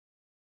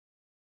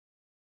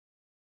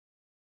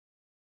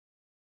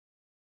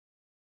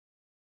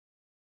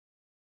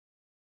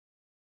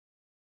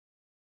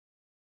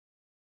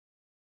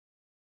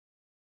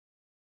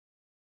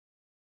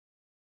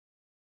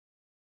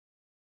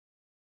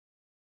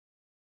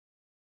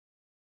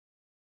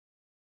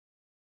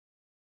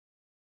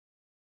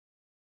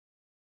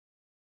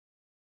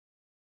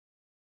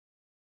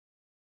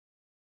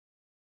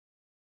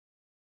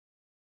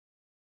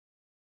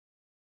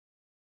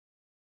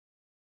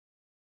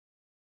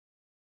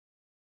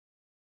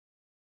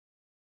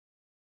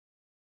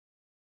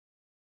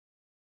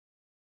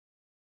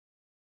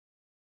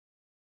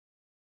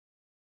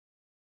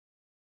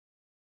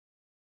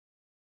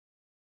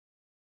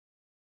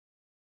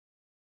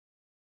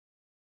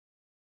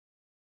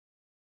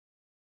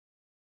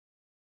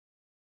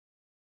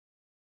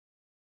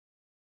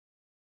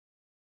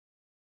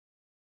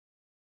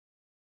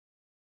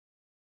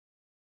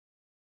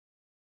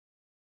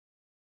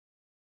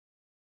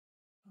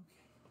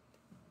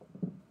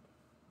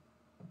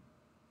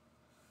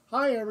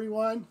Hi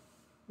everyone,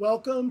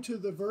 welcome to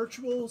the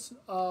virtual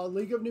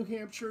League of New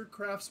Hampshire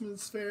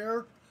Craftsmen's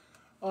Fair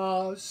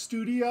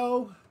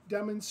studio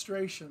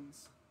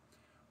demonstrations.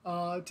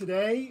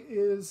 Today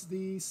is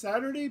the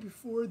Saturday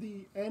before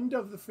the end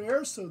of the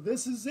fair, so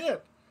this is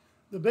it.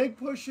 The big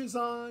push is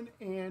on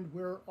and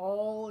we're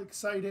all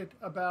excited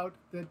about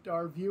that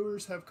our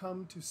viewers have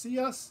come to see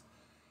us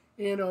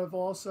and have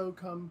also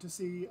come to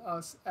see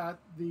us at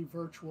the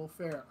virtual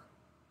fair.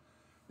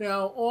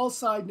 Now, all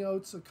side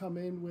notes will come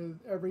in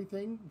with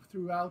everything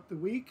throughout the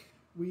week.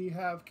 We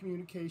have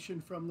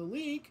communication from the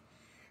League,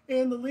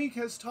 and the League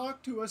has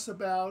talked to us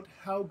about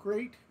how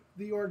great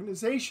the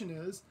organization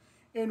is,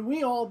 and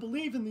we all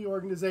believe in the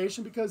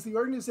organization because the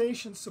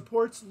organization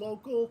supports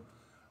local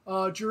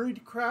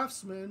juried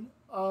craftsmen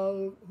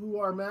who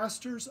are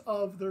masters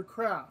of their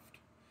craft.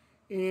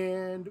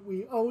 And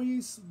we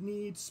always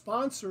need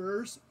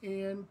sponsors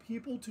and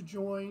people to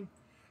join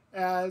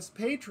as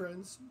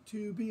patrons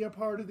to be a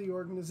part of the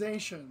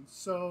organization.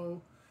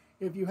 So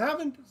if you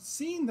haven't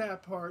seen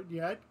that part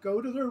yet,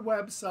 go to their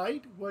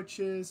website, which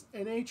is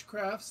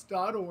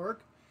nhcrafts.org,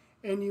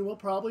 and you will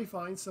probably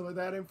find some of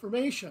that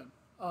information.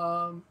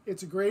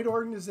 It's a great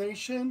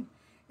organization,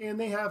 and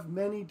they have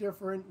many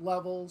different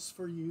levels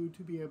for you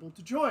to be able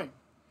to join.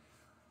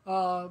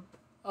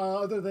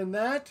 Other than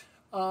that,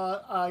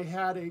 I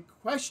had a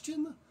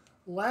question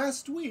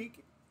last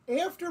week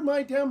after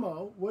my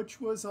demo,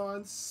 which was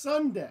on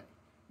Sunday.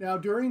 Now,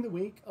 during the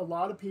week, a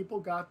lot of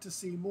people got to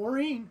see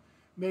Maureen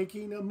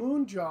making a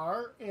moon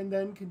jar and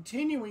then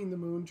continuing the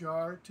moon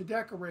jar to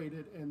decorate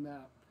it in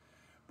that.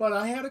 But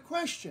I had a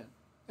question,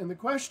 and the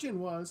question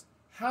was,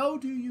 how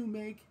do you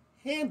make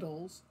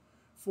handles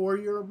for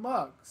your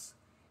mugs?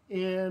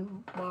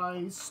 And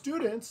my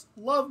students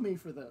love me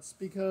for this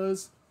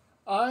because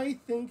I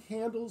think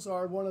handles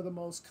are one of the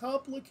most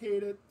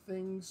complicated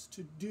things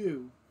to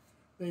do.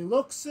 They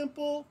look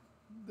simple,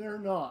 they're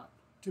not.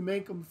 To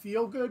make them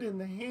feel good in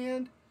the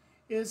hand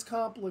is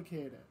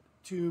complicated.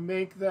 To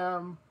make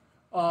them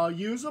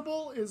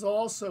usable is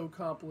also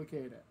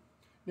complicated.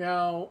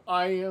 Now,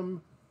 I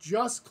am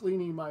just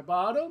cleaning my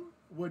bottom,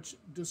 which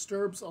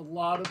disturbs a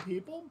lot of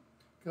people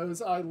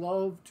because I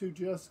love to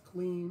just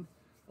clean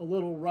a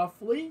little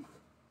roughly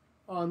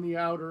on the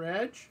outer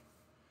edge.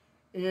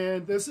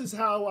 And this is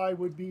how I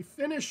would be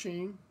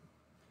finishing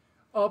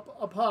up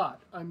a pot.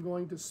 I'm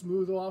going to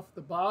smooth off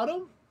the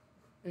bottom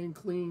and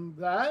clean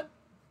that.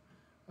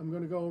 I'm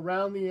going to go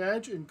around the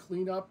edge and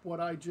clean up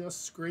what I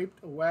just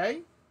scraped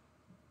away,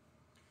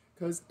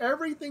 because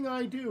everything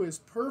I do is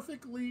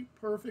perfectly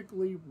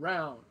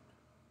round.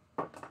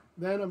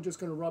 Then I'm just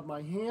going to rub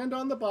my hand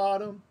on the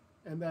bottom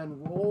and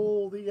then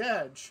roll the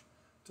edge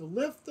to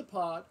lift the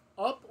pot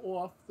up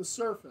off the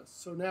surface.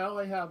 So now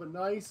I have a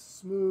nice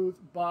smooth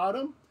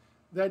bottom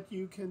that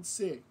you can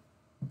see.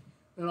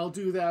 And I'll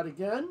do that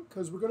again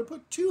because we're going to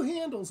put two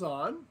handles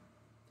on.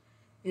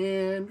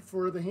 And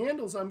for the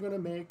handles, I'm going to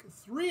make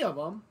 3 of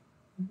them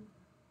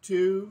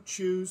to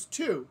choose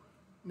 2.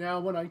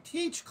 Now, when I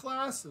teach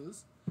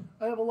classes,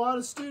 I have a lot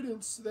of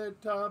students that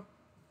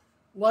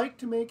like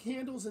to make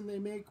handles and they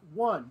make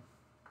 1.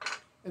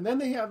 And then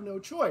they have no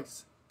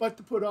choice but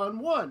to put on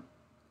 1.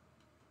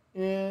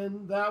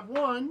 And that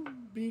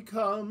 1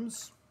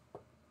 becomes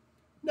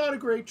not a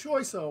great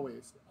choice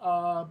always.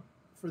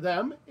 For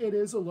them, it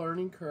is a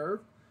learning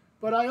curve.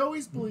 But I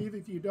always believe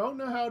if you don't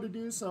know how to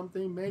do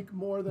something, make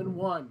more than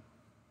 1.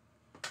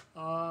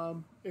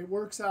 It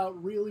works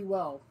out really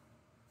well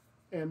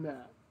in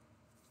that.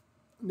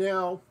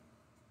 Now,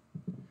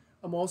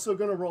 I'm also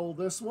going to roll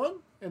this one,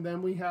 and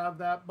then we have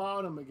that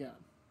bottom again.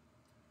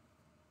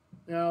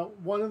 Now,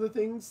 one of the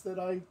things that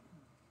I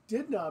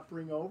did not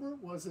bring over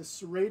was a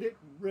serrated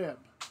rib.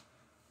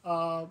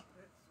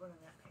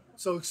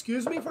 So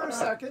excuse me for a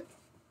second.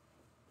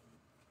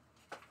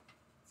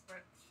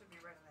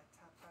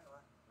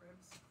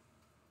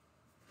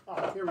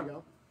 Oh, here we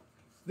go.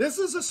 This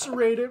is a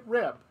serrated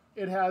rib.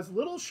 It has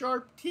little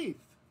sharp teeth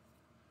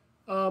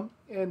and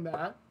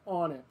that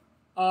on it.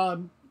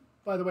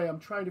 By the way,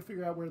 I'm trying to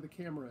figure out where the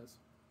camera is.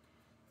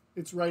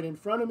 It's right in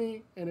front of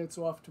me and it's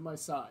off to my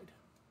side.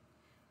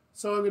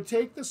 So I'm going to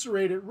take the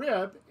serrated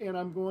rib and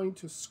I'm going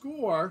to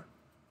score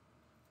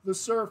the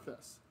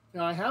surface.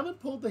 Now I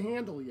haven't pulled the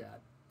handle yet,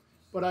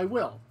 but I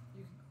will.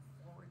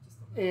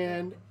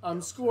 And I'm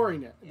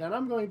scoring it. Then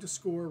I'm going to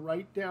score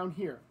right down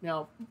here.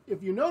 Now,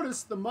 if you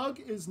notice, the mug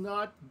is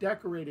not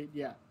decorated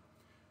yet.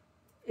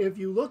 If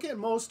you look at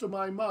most of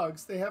my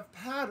mugs, they have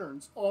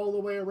patterns all the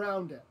way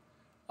around it.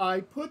 I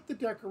put the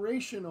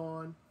decoration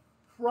on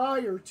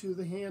prior to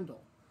the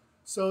handle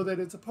so that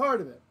it's a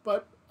part of it.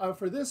 But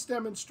for this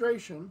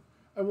demonstration,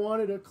 I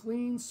wanted a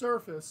clean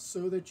surface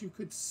so that you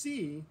could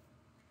see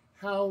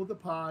how the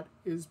pot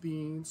is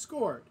being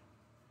scored.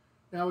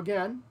 Now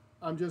again,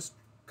 I'm just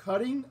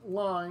cutting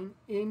line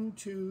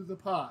into the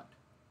pot.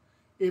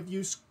 If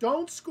you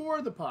don't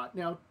score the pot,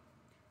 now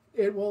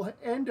it will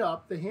end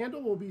up, the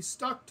handle will be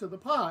stuck to the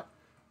pot,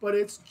 but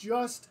it's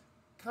just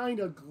kind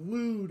of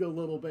glued a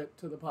little bit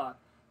to the pot.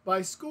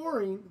 By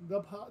scoring,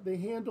 the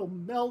handle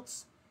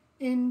melts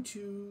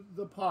into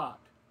the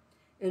pot.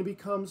 and it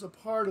becomes a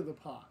part of the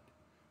pot.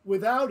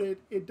 Without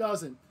it, it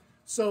doesn't.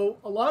 So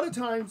a lot of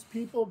times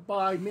people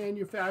buy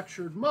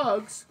manufactured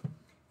mugs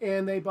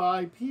and they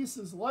buy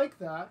pieces like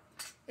that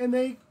and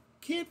they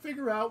can't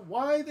figure out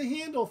why the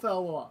handle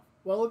fell off.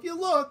 Well, if you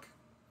look,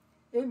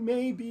 it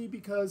may be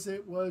because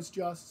it was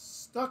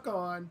just stuck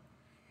on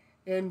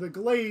and the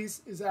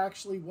glaze is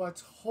actually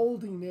what's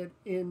holding it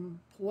in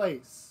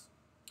place.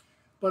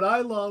 But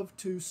I love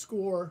to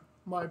score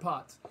my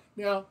pots.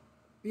 Now,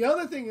 the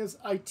other thing is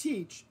I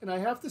teach, and I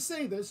have to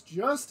say this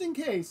just in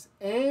case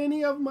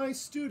any of my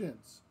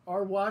students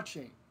are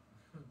watching.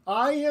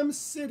 I am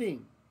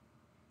sitting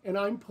and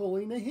I'm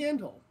pulling a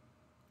handle.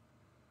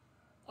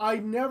 I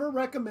never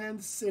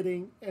recommend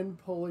sitting and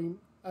pulling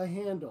a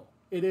handle.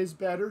 It is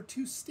better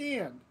to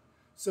stand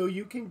so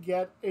you can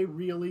get a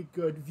really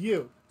good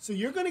view. So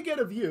you're going to get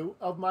a view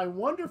of my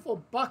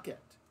wonderful bucket,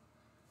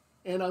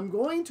 and I'm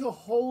going to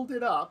hold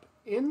it up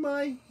in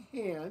my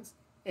hands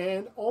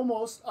and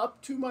almost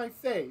up to my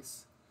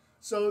face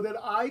so that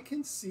I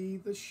can see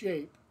the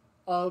shape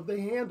of the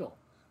handle.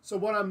 So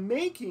what I'm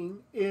making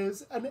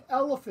is an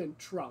elephant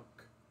trunk.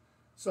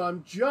 So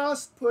I'm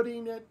just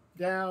putting it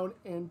down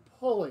and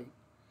pulling.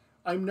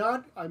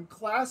 I'm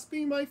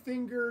clasping my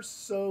fingers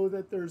so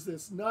that there's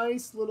this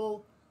nice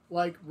little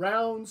like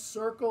round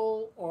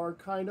circle or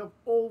kind of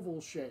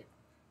oval shape.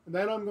 And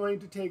then I'm going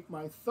to take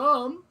my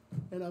thumb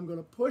and I'm going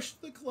to push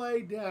the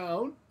clay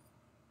down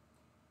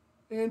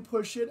and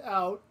push it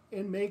out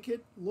and make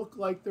it look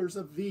like there's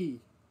a V.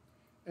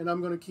 And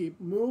I'm going to keep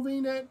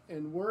moving it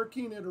and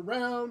working it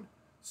around,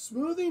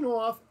 smoothing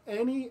off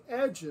any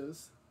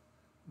edges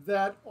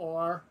that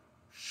are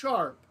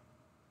sharp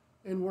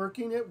and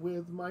working it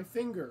with my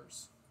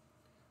fingers.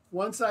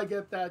 Once I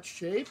get that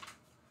shape,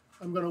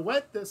 I'm going to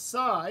wet this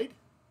side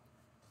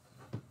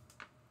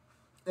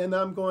and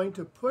I'm going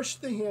to push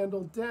the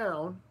handle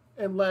down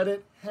and let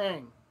it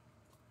hang.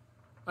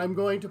 I'm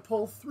going to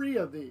pull 3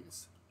 of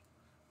these.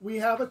 We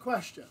have a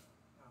question.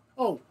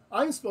 Oh,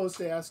 I'm supposed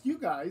to ask you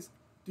guys,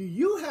 do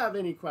you have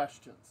any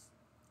questions?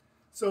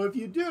 So if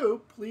you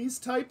do, please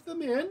type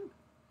them in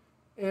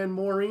and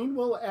Maureen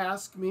will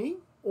ask me,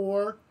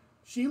 or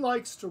she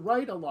likes to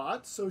write a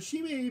lot, so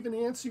she may even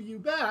answer you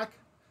back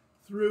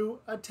through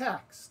a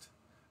text.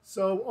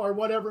 So, or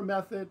whatever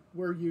method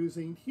we're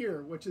using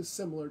here, which is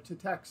similar to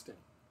texting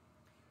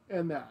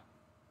and that.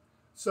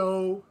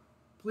 So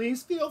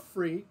please feel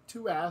free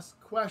to ask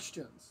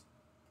questions.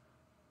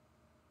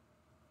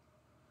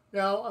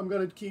 Now I'm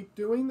going to keep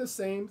doing the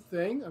same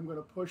thing. I'm going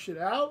to push it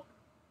out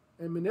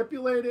and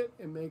manipulate it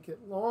and make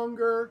it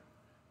longer.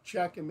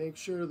 Check and make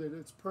sure that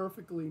it's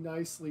perfectly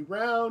nicely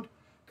round.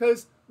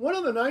 Because one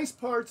of the nice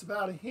parts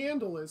about a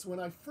handle is when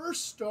I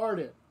first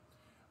started,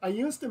 I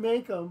used to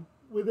make them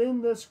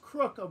within this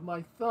crook of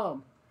my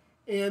thumb.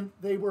 And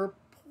they were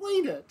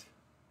pointed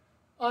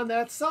on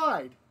that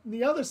side. And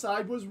the other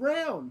side was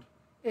round.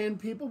 And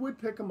people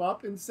would pick them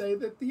up and say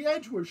that the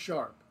edge was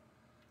sharp.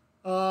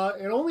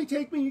 It only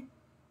took me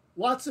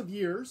lots of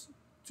years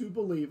to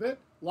believe it,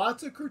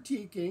 lots of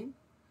critiquing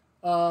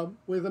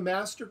with a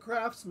master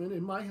craftsman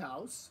in my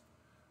house.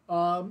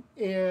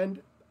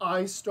 And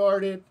I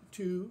started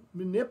to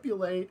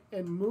manipulate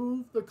and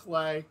move the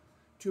clay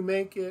to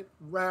make it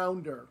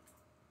rounder.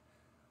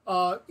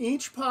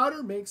 Each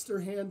potter makes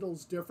their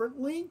handles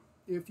differently.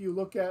 If you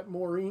look at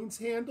Maureen's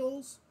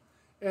handles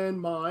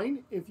and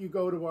mine, if you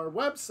go to our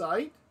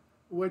website,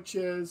 which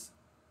is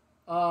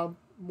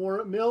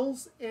Maureen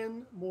Mills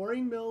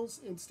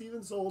and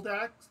Stephen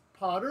Zoldak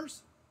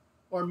Potters,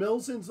 or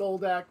Mills and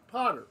Zoldak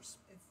Potters.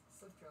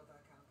 It's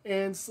sliptrail.com.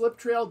 And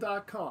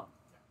sliptrail.com.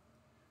 Yeah.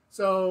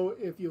 So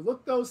if you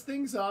look those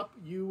things up,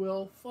 you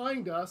will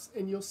find us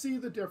and you'll see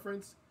the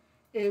difference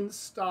in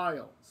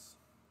styles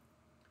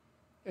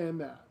and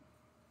that.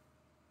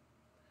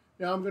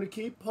 Now I'm going to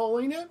keep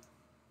pulling it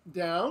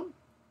down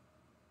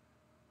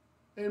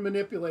and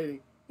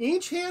manipulating.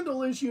 Each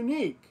handle is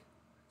unique.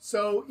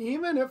 So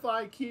even if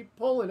I keep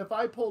pulling, if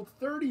I pulled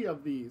 30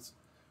 of these,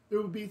 there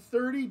would be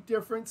 30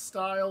 different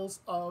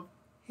styles of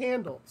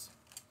handles.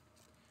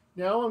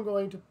 Now I'm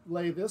going to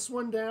lay this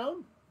one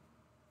down,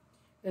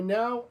 and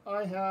now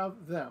I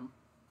have them.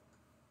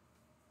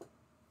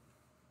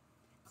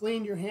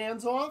 Clean your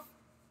hands off,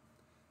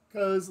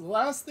 because the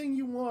last thing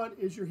you want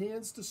is your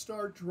hands to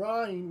start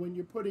drying when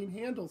you're putting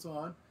handles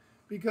on,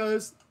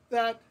 because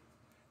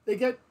they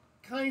get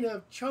kind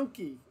of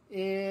chunky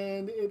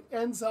and it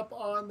ends up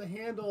on the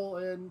handle,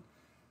 and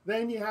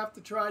then you have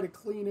to try to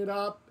clean it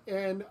up.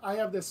 And I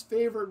have this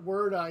favorite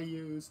word I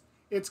use.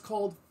 It's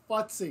called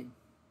futzing.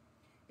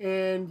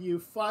 And you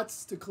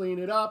futz to clean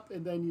it up,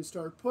 and then you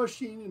start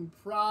pushing and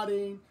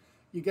prodding.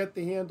 You get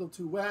the handle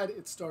too wet,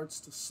 it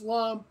starts to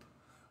slump,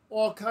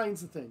 all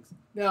kinds of things.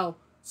 Now,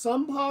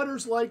 some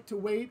potters like to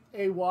wait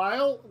a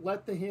while,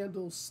 let the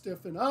handles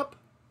stiffen up.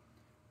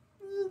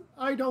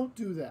 I don't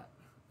do that.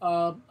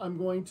 I'm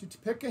going to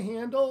pick a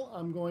handle,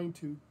 I'm going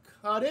to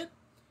cut it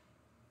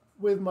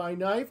with my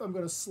knife. I'm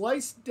going to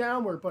slice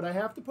downward, but I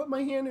have to put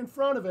my hand in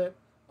front of it,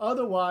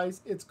 otherwise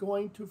it's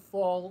going to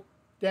fall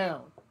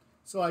down.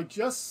 So I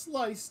just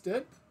sliced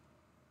it,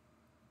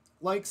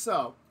 like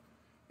so.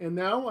 And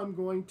now I'm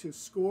going to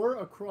score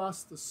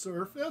across the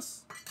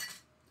surface,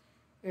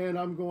 and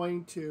I'm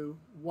going to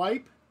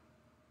wipe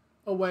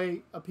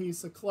away a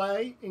piece of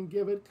clay and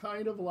give it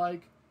kind of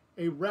like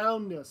a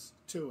roundness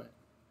to it.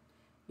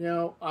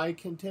 Now I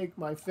can take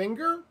my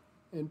finger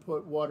and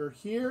put water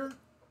here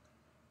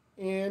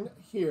and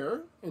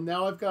here, and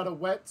now I've got a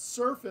wet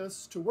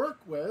surface to work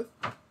with,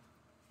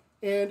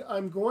 and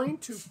I'm going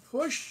to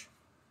push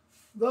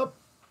the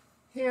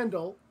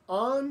handle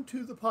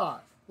onto the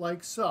pot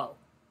like so,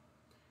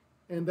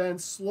 and then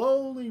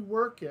slowly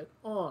work it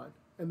on,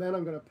 and then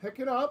I'm going to pick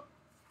it up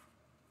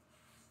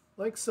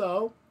like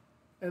so,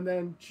 and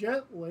then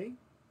gently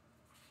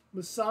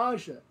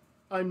massage it.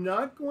 I'm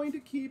not going to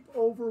keep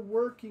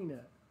overworking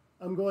it.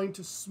 I'm going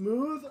to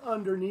smooth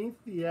underneath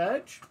the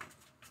edge,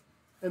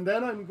 and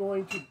then I'm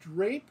going to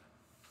drape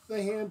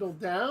the handle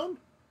down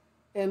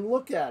and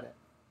look at it.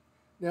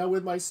 Now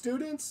with my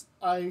students,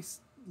 I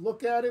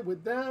look at it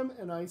with them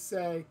and I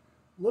say,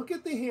 look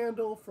at the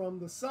handle from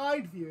the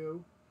side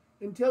view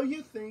until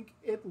you think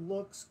it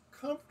looks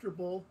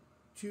comfortable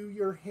to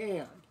your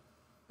hand.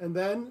 And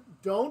then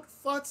don't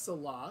futz a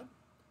lot.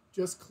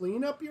 Just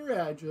clean up your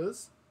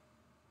edges,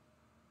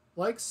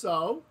 like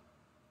so.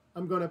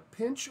 I'm going to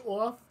pinch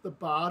off the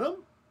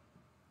bottom,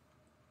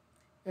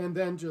 and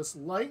then just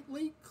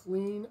lightly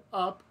clean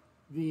up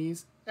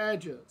these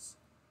edges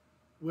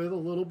with a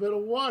little bit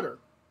of water.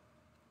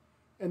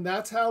 And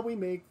that's how we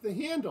make the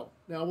handle.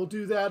 Now we'll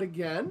do that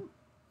again.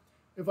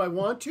 If I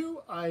want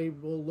to, I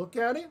will look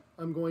at it.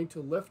 I'm going to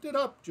lift it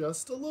up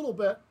just a little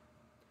bit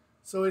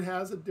so it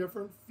has a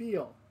different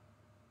feel.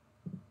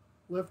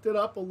 Lift it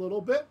up a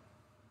little bit.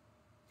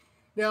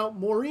 Now,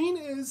 Maureen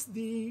is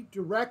the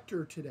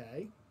director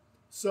today,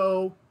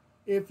 so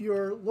if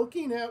you're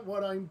looking at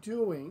what I'm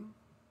doing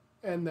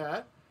and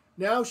that,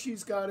 now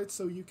she's got it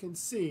so you can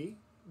see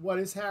what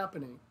is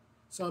happening.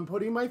 So I'm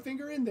putting my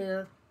finger in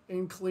there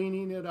and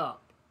cleaning it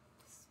up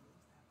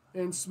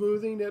and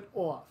smoothing it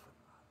off.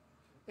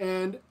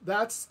 And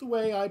that's the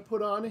way I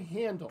put on a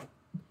handle.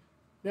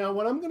 Now,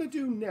 what I'm going to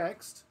do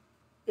next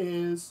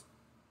is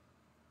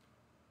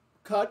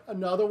cut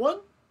another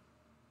one.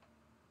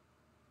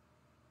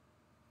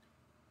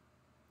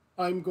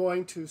 I'm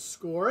going to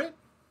score it.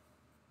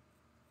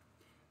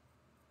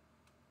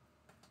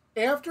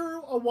 After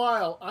a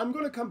while, I'm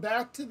going to come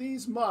back to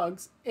these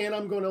mugs and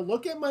I'm going to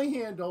look at my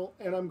handle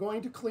and I'm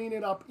going to clean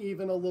it up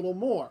even a little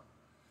more.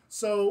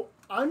 So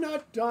I'm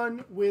not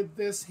done with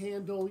this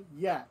handle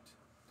yet.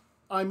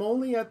 I'm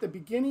only at the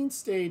beginning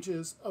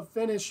stages of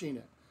finishing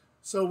it.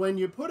 So when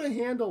you put a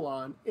handle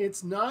on,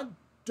 it's not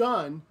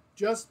done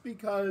just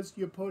because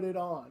you put it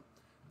on.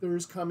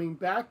 There's coming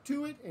back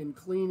to it and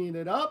cleaning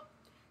it up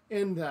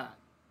and that.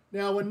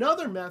 Now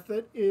another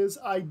method is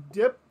I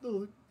dip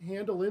the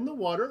handle in the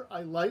water,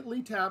 I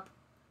lightly tap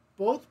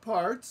both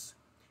parts,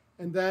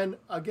 and then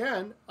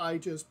again I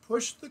just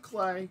push the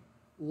clay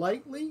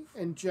lightly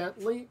and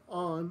gently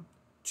on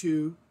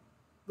to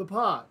the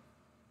pot,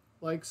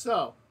 like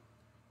so.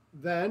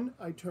 Then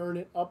I turn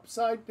it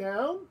upside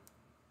down.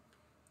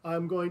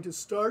 I'm going to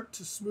start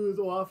to smooth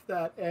off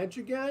that edge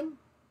again,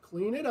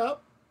 clean it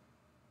up,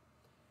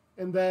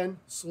 and then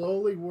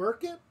slowly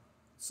work it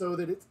so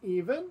that it's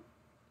even.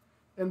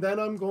 And then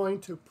I'm going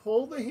to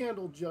pull the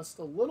handle just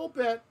a little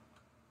bit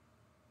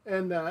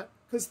and that,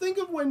 because think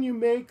of when you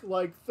make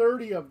like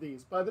 30 of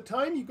these. By the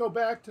time you go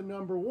back to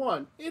number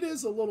one, it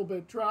is a little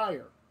bit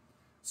drier.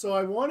 So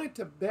I want it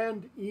to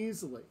bend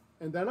easily.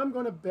 And then I'm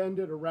going to bend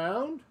it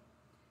around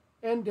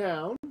and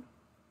down,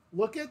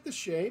 look at the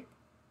shape,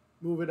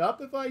 move it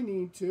up if I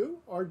need to,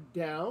 or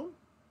down.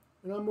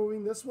 And I'm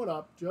moving this one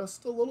up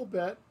just a little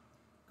bit.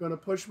 Going to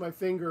push my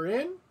finger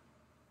in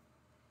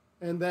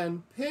and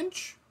then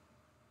pinch.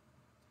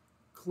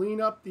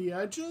 Clean up the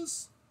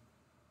edges,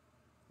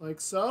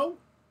 like so.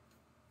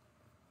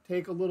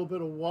 Take a little bit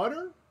of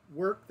water,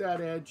 work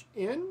that edge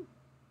in.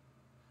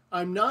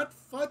 I'm not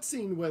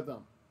futzing with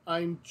them.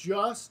 I'm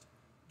just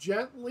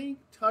gently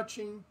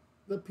touching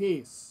the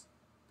piece.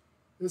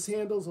 This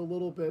handle's a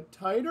little bit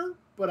tighter,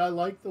 but I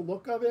like the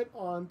look of it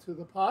onto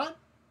the pot.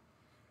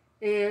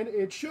 And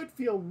it should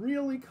feel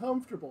really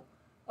comfortable.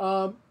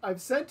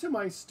 I've said to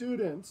my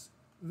students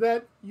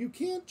that you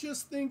can't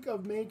just think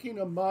of making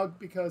a mug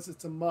because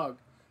it's a mug.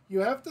 You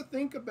have to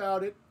think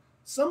about it.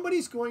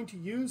 Somebody's going to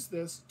use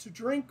this to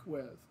drink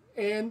with.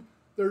 And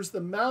there's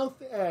the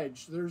mouth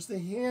edge, there's the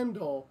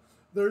handle,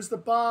 there's the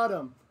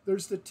bottom,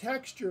 there's the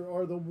texture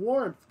or the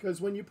warmth.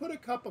 Because when you put a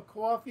cup of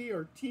coffee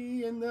or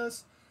tea in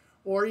this,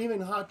 or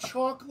even hot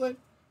chocolate,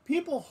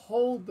 people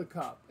hold the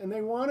cup and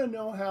they want to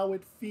know how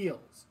it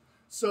feels.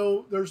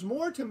 So there's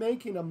more to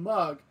making a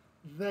mug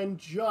than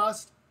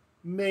just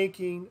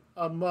making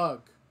a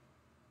mug.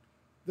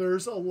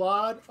 There's a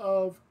lot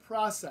of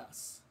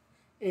process.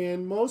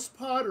 And most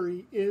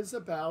pottery is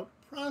about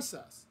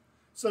process.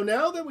 So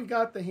now that we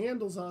got the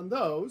handles on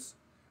those,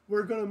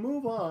 we're going to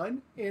move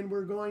on and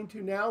we're going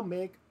to now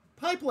make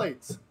pie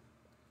plates.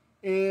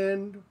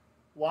 And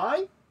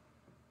why?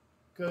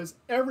 Because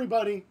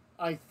everybody,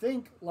 I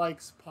think,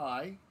 likes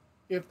pie.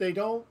 If they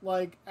don't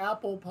like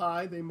apple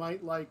pie, they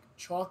might like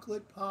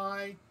chocolate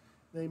pie.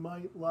 They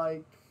might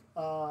like,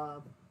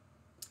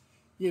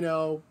 you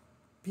know,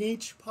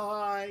 peach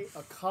pie.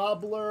 A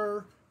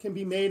cobbler can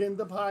be made in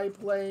the pie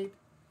plate.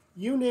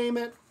 You name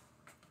it,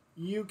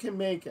 you can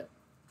make it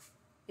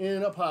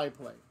in a pie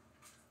plate.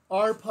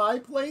 Our pie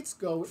plates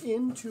go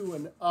into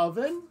an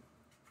oven,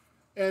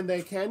 and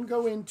they can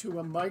go into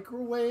a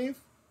microwave,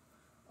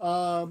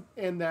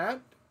 and that.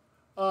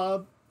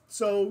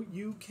 So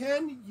you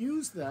can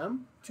use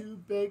them to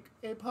bake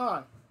a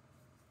pie,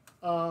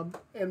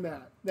 and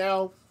that.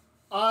 Now,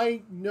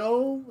 I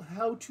know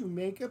how to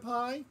make a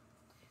pie.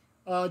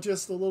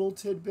 Just a little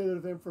tidbit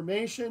of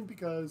information,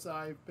 because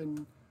I've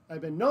been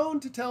known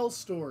to tell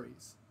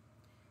stories.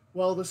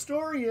 Well, the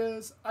story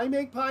is I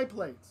make pie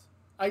plates.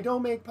 I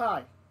don't make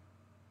pie.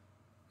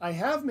 I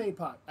have made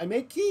pie. I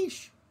make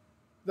quiche,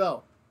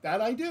 though.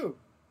 That I do.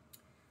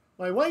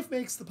 My wife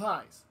makes the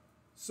pies.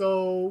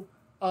 So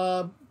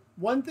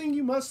one thing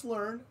you must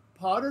learn,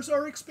 potters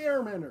are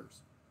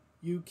experimenters.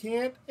 You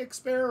can't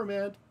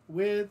experiment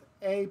with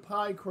a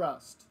pie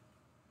crust.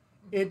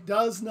 It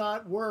does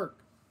not work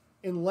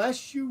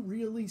unless you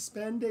really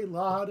spend a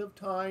lot of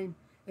time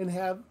and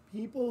have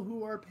people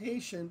who are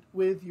patient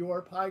with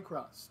your pie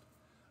crust.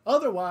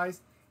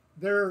 Otherwise,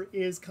 there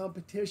is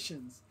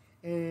competitions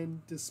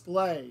and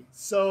display.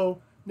 So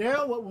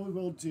now what we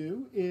will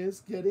do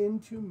is get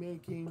into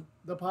making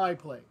the pie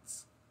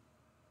plates.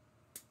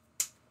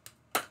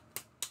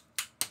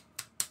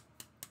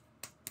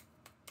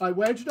 I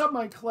wedged up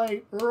my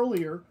clay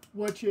earlier,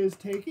 which is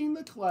taking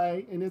the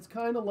clay, and it's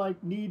kind of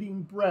like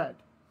kneading bread.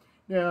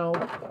 Now,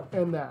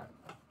 and that.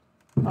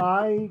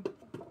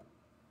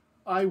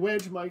 I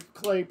wedged my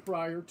clay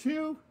prior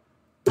to,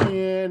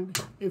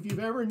 and if you've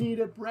ever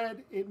kneaded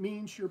bread, it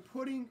means you're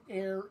putting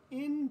air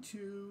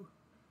into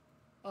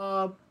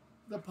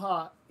the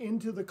pot,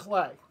 into the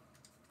clay.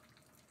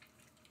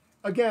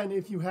 Again,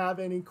 if you have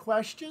any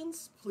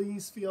questions,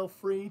 please feel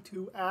free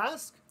to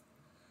ask.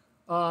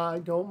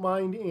 I don't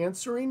mind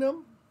answering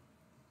them.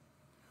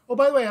 Oh,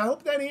 by the way, I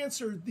hope that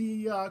answered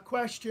the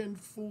question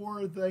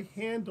for the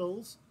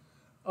handles.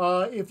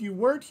 If you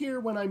weren't here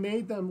when I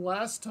made them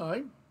last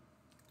time,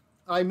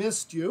 I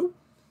missed you.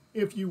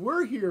 If you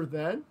were here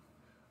then,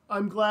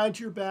 I'm glad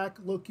you're back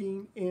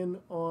looking in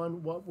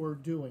on what we're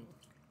doing.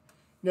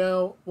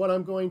 Now, what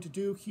I'm going to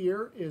do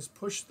here is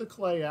push the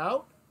clay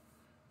out.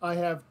 I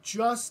have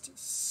just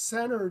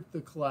centered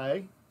the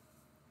clay.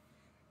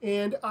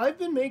 And I've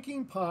been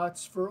making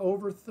pots for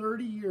over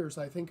 30 years.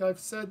 I think I've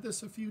said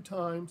this a few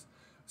times.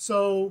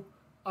 So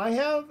I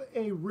have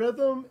a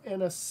rhythm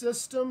and a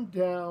system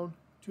down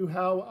to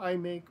how I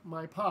make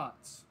my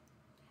pots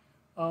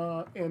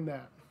and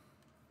that.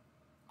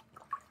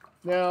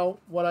 Now,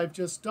 what I've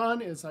just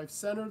done is I've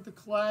centered the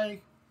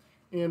clay,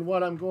 and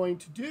what I'm going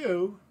to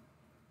do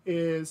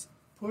is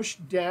push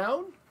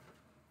down,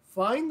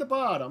 find the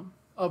bottom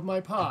of my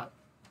pot.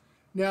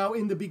 Now,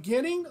 in the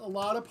beginning, a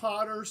lot of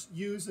potters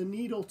use a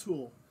needle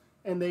tool,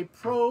 and they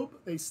probe,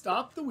 they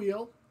stop the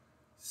wheel,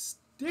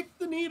 stick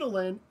the needle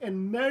in,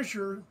 and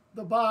measure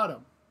the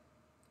bottom.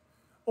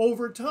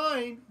 Over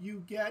time,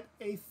 you get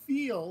a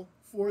feel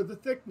for the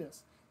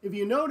thickness. If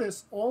you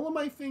notice, all of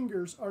my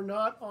fingers are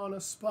not on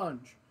a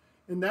sponge,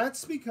 and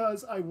that's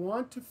because I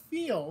want to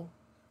feel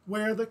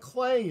where the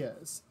clay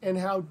is and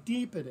how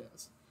deep it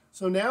is.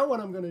 So now what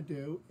I'm going to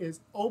do is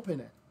open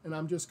it, and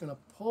I'm just going to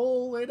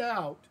pull it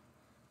out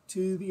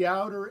to the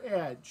outer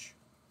edge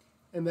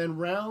and then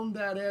round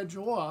that edge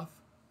off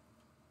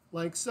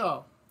like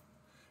so.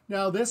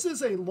 Now this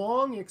is a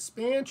long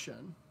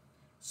expansion,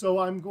 so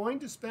I'm going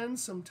to spend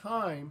some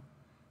time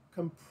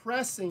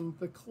compressing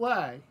the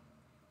clay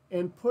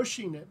and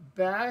pushing it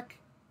back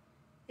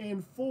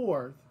and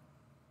forth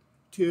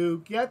to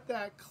get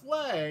that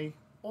clay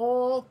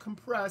all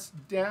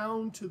compressed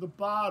down to the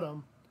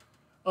bottom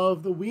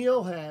of the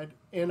wheel head,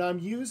 and I'm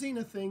using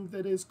a thing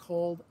that is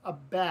called a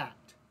bat.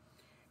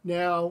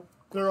 Now,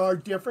 there are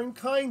different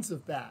kinds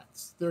of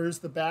bats. There's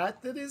the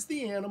bat that is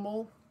the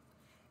animal,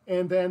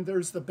 and then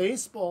there's the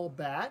baseball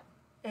bat,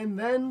 and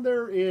then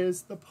there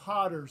is the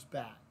potter's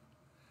bat.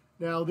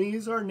 Now,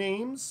 these are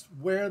names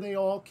where they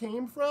all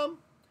came from.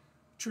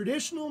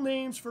 Traditional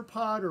names for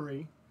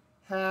pottery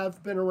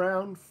have been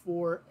around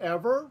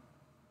forever,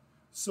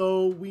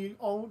 so we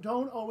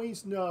don't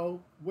always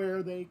know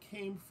where they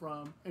came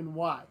from and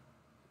why.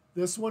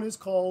 This one is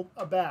called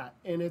a bat,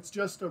 and it's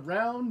just a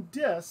round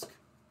disc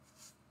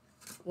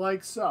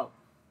like so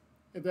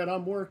that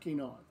I'm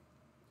working on.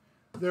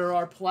 There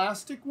are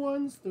plastic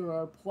ones, there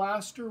are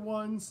plaster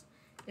ones,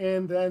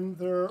 and then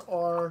there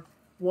are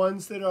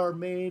ones that are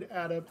made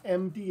out of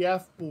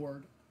MDF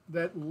board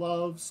that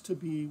loves to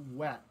be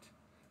wet.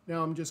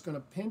 Now I'm just going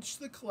to pinch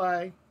the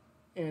clay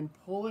and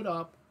pull it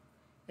up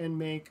and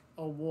make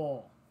a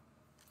wall.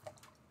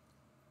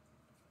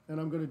 And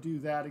I'm going to do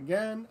that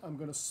again. I'm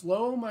going to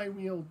slow my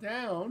wheel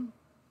down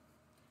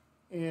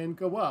and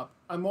go up.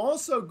 I'm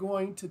also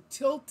going to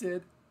tilt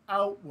it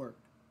outward.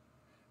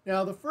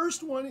 Now the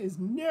first one is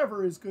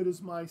never as good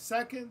as my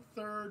second,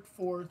 third,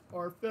 fourth,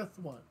 or fifth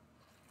one.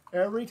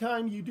 Every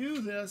time you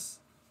do this,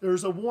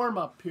 there's a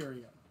warm-up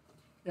period.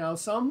 Now,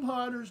 some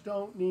potters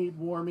don't need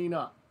warming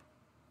up,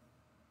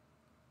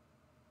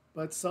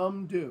 but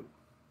some do.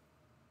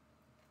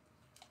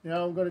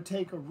 Now I'm going to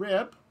take a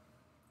rib,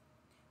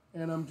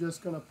 and I'm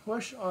just going to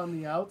push on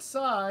the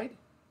outside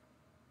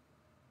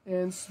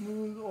and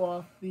smooth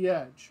off the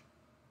edge.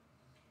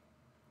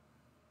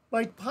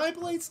 My pie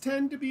plates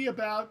tend to be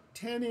about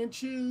 10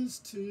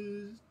 inches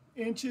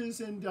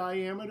in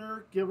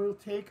diameter, give or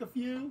take a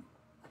few.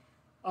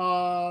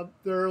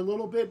 They're a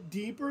little bit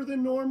deeper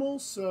than normal,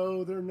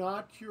 so they're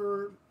not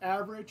your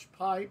average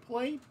pie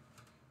plate,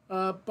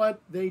 but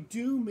they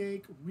do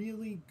make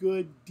really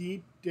good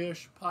deep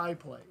dish pie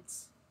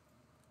plates.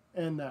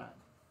 And that.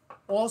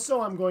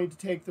 Also, I'm going to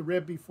take the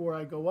rib before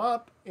I go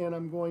up, and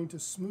I'm going to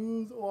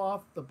smooth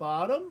off the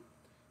bottom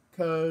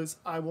because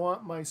I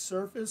want my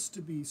surface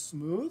to be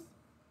smooth.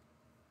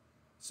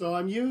 So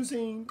I'm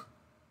using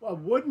a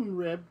wooden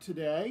rib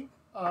today.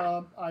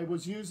 I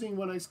was using,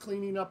 when I was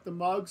cleaning up the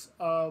mugs,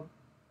 a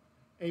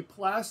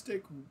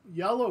plastic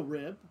yellow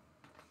rib,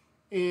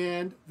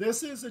 and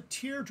this is a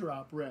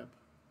teardrop rib.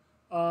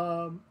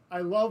 I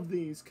love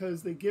these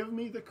because they give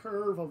me the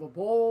curve of a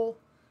bowl.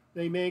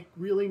 They make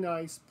really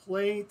nice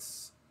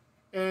plates,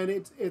 and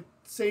it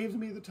saves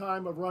me the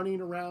time of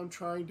running around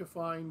trying to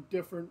find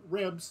different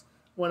ribs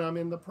when I'm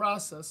in the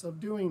process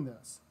of doing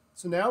this.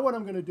 So now what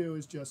I'm going to do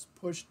is just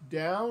push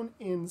down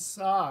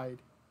inside.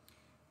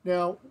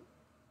 Now,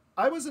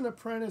 I was an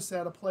apprentice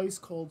at a place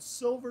called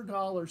Silver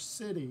Dollar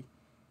City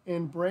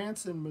in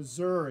Branson,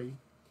 Missouri,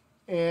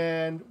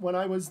 and when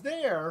I was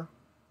there,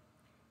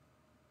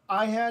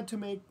 I had to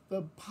make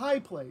the pie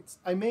plates.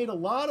 I made a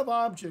lot of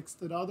objects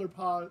that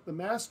the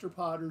master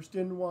potters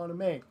didn't want to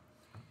make.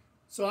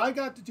 So I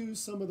got to do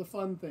some of the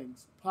fun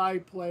things. Pie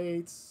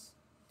plates,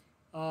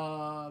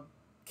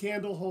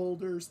 candle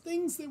holders,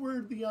 things that were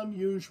the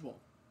unusual,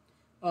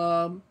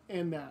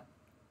 and that.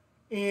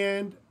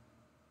 And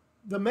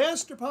the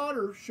master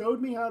potter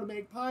showed me how to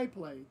make pie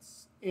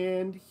plates,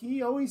 and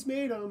he always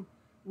made them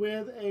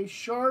with a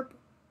sharp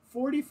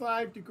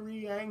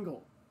 45-degree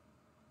angle.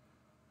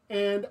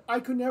 And I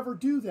could never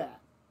do that.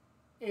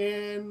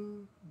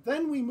 And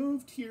then we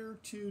moved here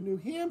to New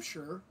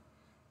Hampshire,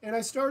 and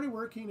I started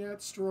working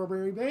at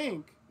Strawberry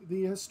Bank,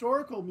 the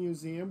historical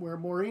museum where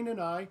Maureen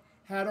and I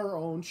had our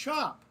own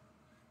shop.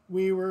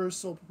 We were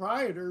sole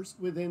proprietors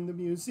within the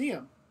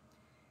museum.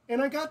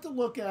 And I got to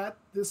look at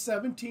the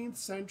 17th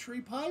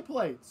century pie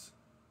plates.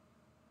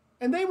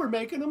 And they were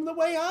making them the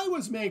way I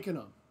was making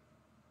them.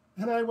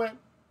 And I went,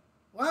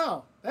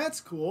 wow, that's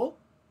cool.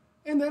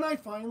 And then I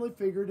finally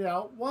figured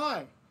out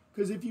why.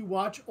 Because if you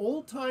watch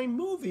old-time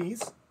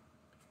movies,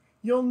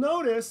 you'll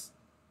notice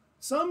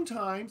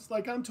sometimes,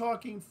 like I'm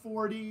talking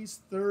 40s,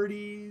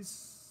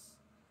 30s,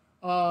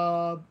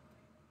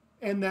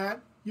 and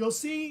that, you'll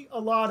see a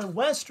lot of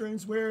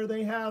Westerns where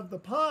they have the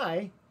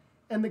pie,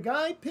 and the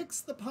guy picks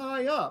the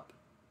pie up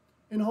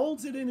and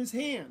holds it in his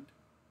hand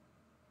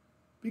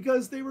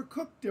because they were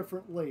cooked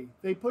differently.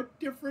 They put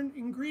different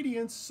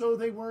ingredients so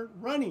they weren't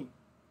runny.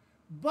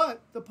 But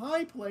the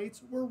pie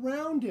plates were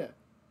rounded.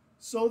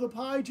 So the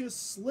pie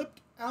just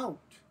slipped out.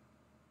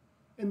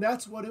 And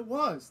that's what it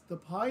was. The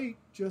pie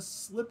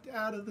just slipped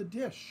out of the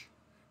dish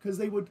because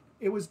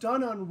it was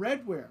done on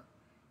redware.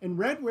 And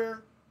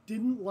redware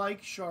didn't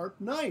like sharp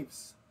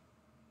knives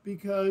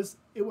because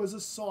it was a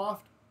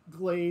soft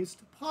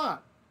glazed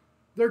pot.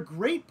 They're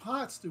great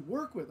pots to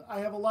work with.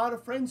 I have a lot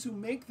of friends who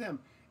make them,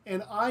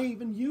 and I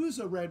even use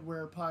a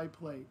redware pie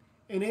plate,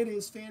 and it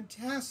is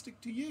fantastic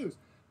to use.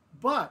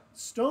 But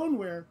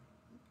stoneware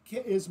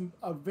is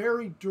a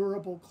very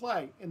durable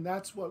clay, and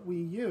that's what we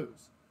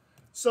use.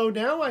 So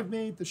now I've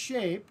made the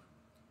shape,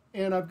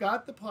 and I've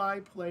got the pie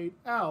plate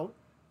out.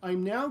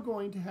 I'm now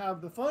going to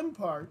have the fun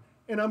part,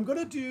 and I'm going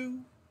to do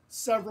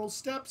several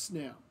steps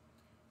now.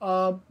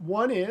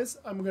 One is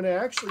I'm going to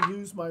actually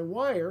use my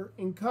wire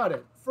and cut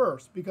it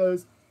first,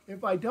 because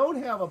if I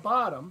don't have a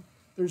bottom,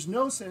 there's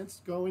no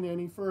sense going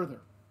any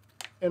further.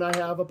 And I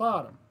have a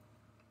bottom.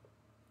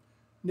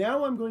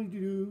 Now I'm going to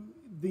do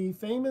the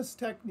famous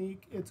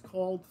technique. It's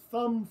called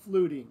thumb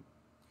fluting.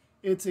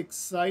 It's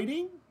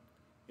exciting,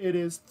 it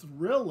is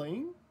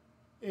thrilling,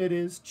 it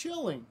is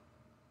chilling.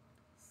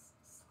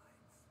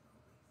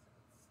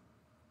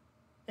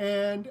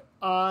 And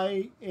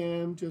I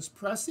am just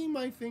pressing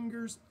my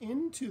fingers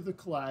into the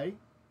clay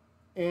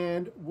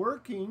and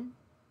working.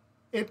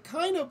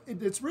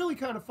 It's really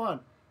kind of fun.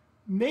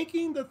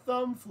 Making the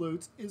thumb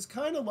flutes is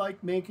kind of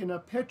like making a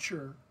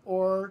pitcher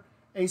or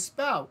a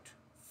spout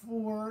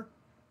for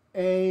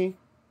a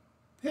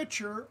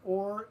pitcher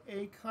or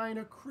a kind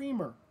of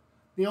creamer.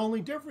 The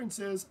only difference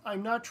is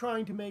I'm not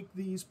trying to make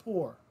these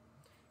pour.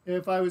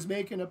 If I was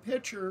making a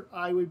pitcher,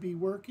 I would be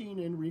working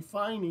and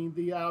refining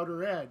the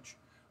outer edge.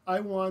 I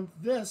want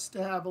this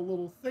to have a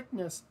little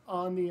thickness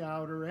on the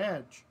outer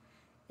edge.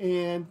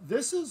 And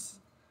this is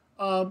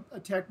a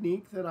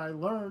technique that I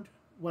learned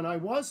when I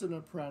was an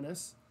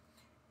apprentice.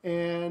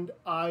 And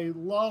I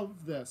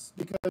love this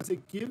because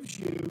it gives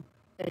you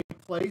a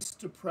place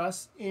to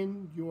press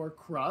in your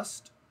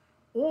crust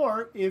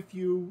Or if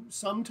you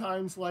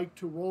sometimes like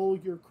to roll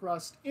your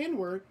crust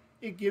inward,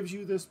 it gives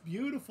you this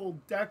beautiful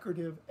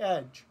decorative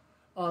edge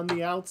on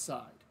the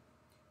outside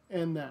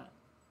and that.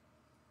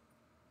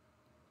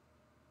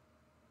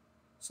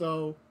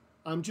 So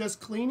I'm just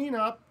cleaning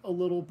up a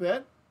little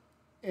bit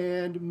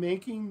and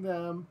making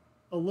them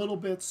a little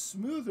bit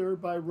smoother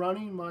by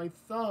running my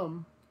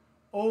thumb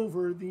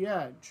over the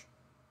edge.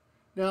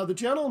 Now the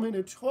gentleman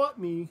who taught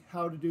me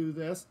how to do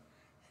this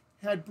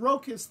had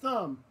broke his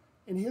thumb,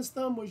 and his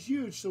thumb was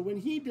huge, so when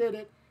he did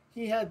it,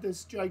 he had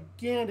this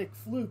gigantic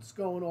flutes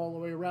going all the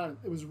way around it.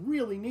 It was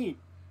really neat.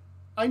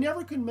 I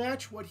never could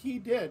match what he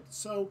did,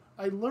 so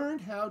I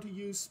learned how to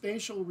use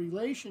spatial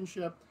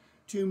relationship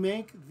to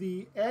make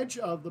the edge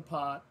of the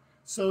pot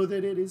so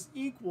that it is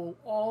equal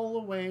all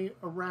the way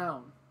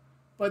around.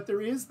 But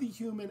there is the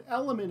human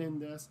element in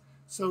this,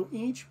 so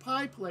each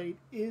pie plate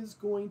is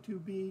going to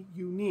be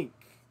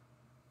unique.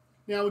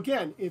 Now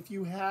again, if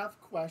you have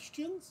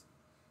questions,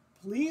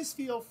 please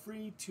feel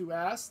free to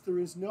ask. There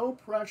is no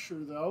pressure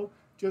though,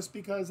 just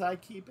because I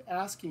keep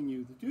asking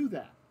you to do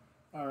that.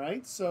 All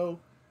right, so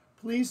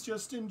please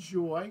just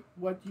enjoy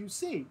what you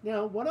see.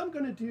 Now, what I'm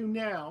going to do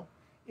now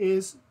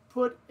is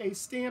put a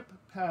stamp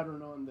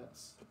pattern on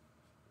this.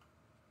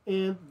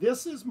 And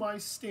this is my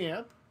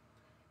stamp.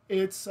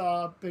 It's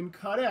been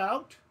cut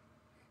out,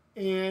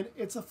 and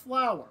it's a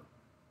flower.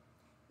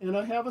 And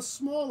I have a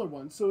smaller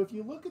one. So if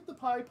you look at the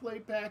pie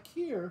plate back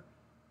here,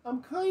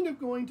 I'm kind of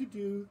going to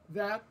do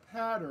that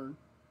pattern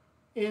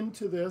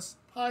into this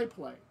pie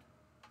plate.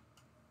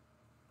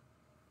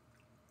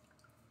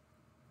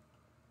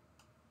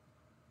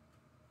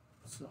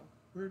 So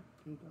where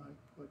did I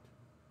put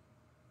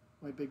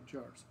my big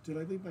jars? Did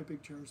I leave my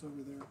big jars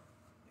over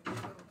there?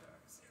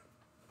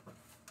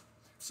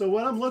 So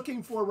what I'm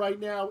looking for right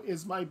now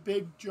is my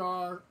big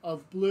jar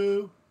of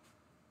blue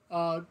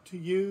to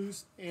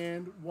use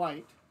and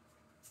white.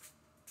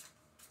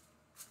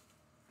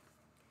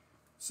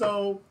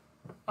 So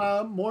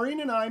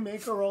Maureen and I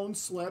make our own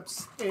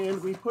slips,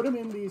 and we put them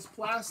in these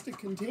plastic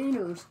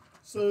containers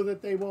so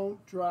that they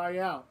won't dry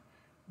out.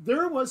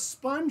 There was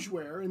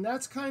spongeware, and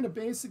that's kind of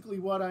basically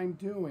what I'm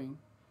doing,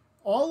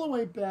 all the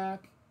way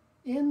back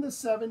in the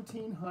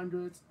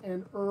 1700s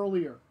and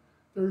earlier.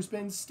 There's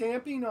been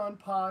stamping on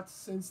pots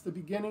since the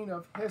beginning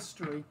of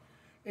history,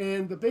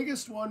 and the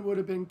biggest one would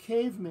have been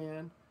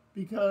Caveman,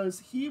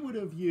 because he would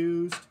have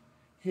used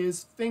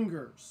his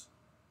fingers,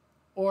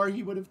 or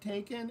he would have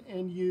taken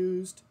and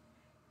used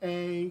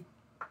a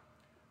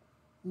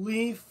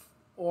leaf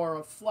or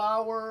a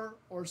flower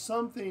or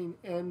something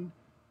and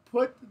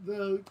put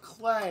the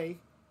clay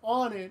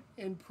on it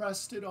and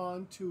pressed it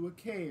onto a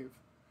cave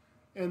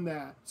and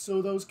that.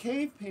 So those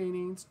cave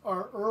paintings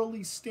are early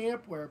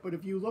stampware, but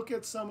if you look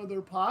at some of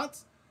their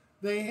pots,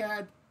 they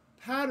had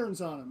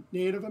patterns on them.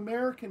 Native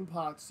American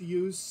pots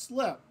used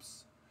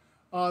slips.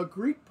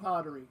 Greek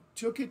pottery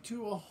took it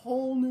to a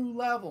whole new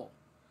level.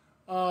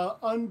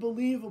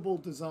 Unbelievable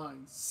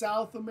designs.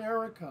 South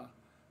America.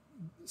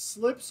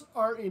 Slips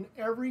are in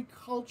every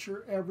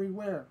culture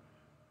everywhere.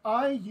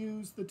 I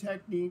use the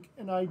technique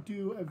and I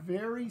do a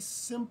very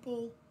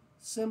simple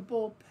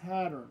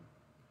pattern.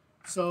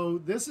 So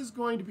this is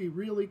going to be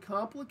really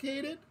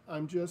complicated.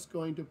 I'm just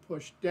going to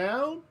push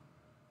down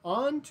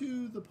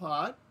onto the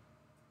pot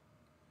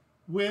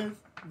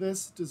with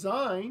this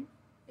design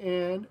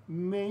and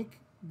make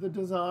the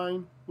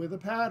design with a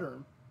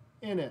pattern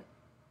in it.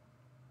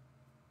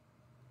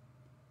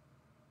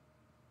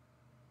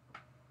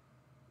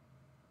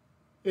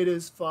 It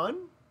is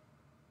fun,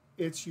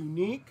 it's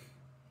unique,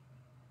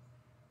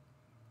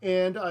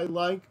 and I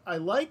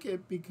like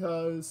it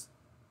because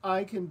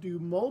I can do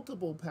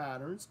multiple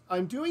patterns.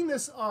 I'm doing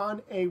this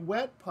on a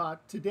wet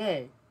pot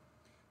today,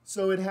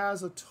 so it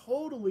has a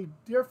totally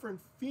different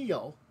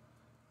feel.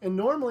 And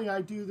normally I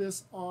do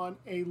this on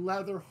a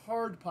leather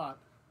hard pot,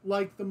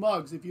 like the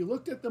mugs. If you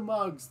looked at the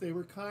mugs, they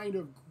were kind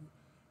of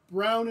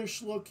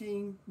brownish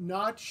looking,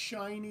 not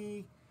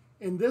shiny,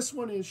 and this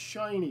one is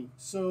shiny.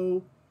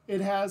 So it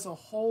has a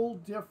whole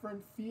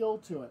different feel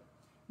to it.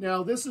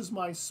 Now this is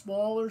my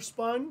smaller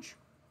sponge.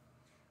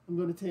 I'm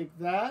going to take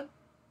that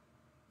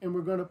and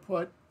we're going to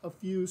put a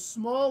few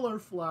smaller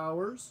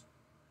flowers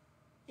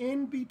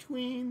in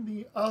between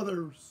the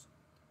others.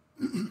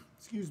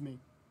 Excuse me.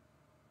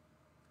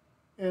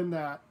 And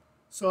that.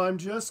 So I'm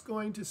just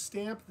going to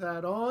stamp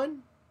that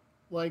on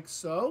like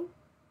so.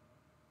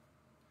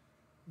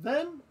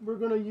 Then we're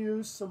going to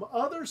use some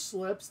other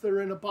slips that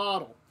are in a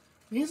bottle.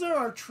 These are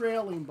our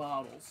trailing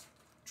bottles.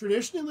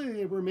 Traditionally,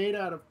 they were made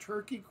out of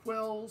turkey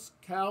quills,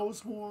 cow's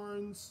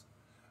horns,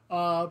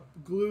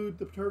 glued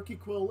the turkey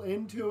quill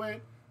into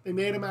it. They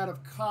made them out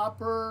of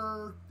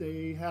copper.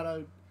 They had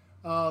a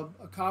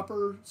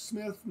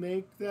coppersmith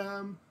make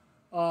them.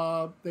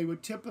 They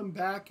would tip them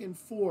back and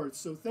forth.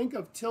 So think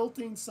of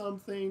tilting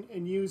something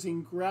and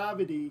using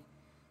gravity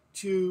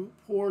to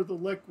pour the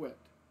liquid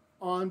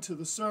onto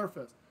the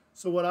surface.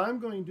 So what I'm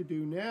going to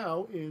do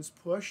now is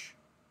push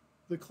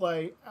the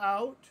clay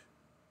out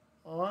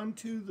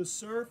onto the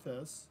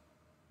surface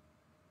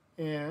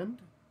and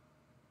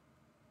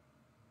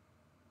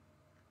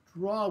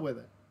draw with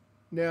it.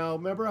 Now,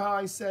 remember how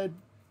I said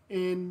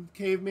in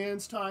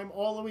caveman's time,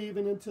 all the way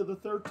even into the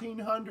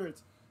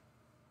 1300s,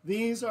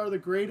 these are the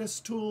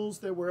greatest tools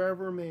that were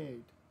ever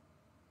made.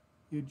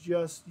 You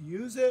just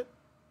use it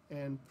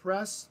and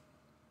press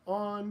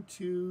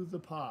onto the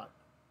pot.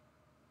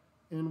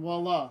 And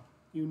voila,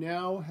 you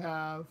now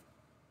have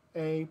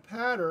a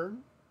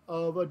pattern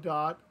of a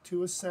dot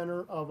to a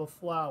center of a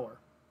flower.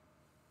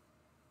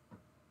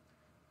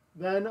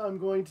 Then I'm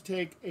going to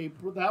take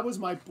that was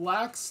my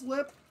black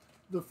slip.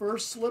 The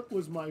first slip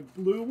was my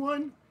blue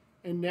one.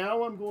 And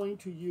now I'm going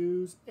to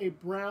use a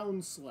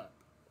brown slip.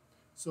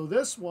 So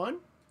this one,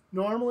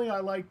 normally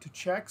I like to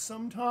check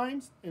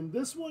sometimes, and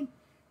this one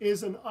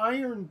is an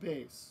iron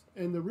base.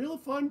 And the real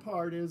fun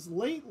part is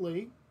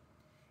lately,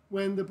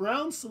 when the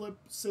brown slip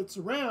sits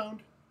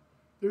around,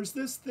 there's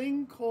this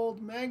thing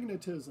called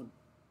magnetism.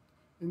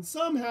 And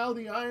somehow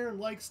the iron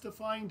likes to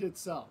find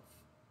itself.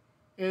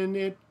 And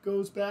it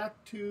goes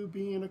back to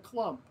being a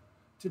clump.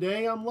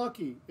 Today I'm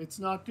lucky, it's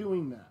not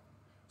doing that.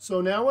 So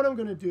now what I'm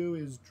going to do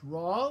is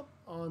draw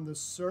on the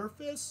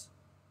surface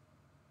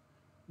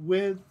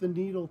with the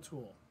needle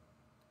tool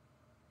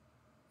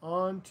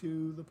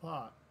onto the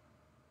pot,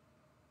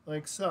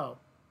 like so.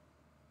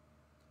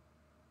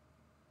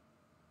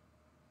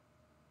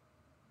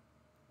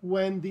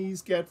 When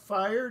these get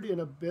fired in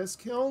a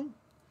bisque kiln,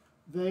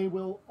 they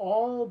will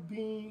all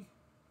be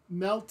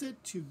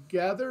melted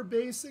together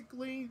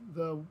basically.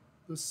 The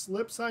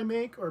slips I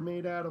make are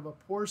made out of a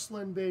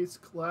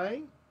porcelain-based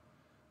clay.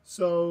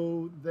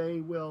 So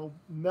they will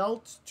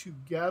melt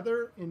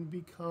together and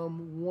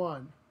become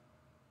one.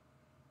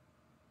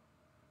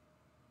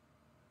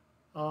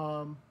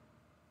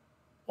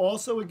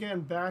 Also,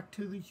 again, back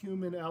to the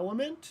human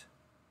element.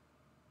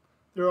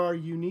 There are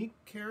unique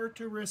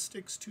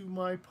characteristics to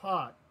my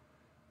pot.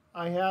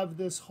 I have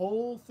this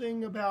whole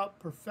thing about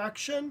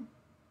perfection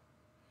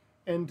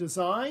and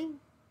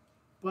design,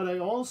 but I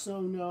also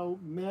know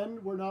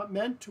men were not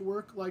meant to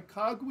work like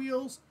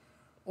cogwheels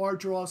or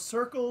draw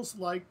circles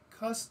like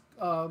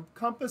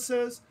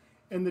compasses.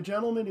 And the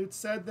gentleman who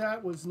said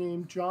that was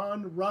named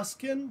John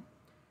Ruskin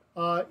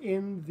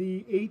in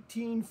the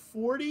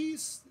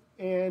 1840s.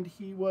 And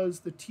he was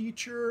the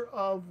teacher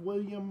of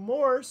William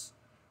Morse,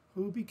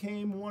 who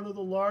became one of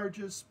the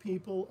largest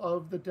people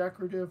of the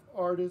decorative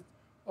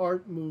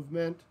art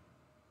movement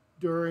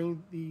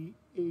during the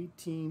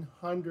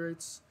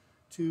 1800s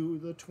to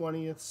the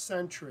 20th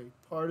century,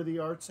 part of the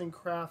arts and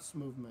crafts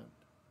movement.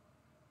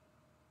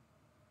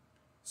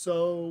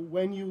 So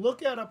when you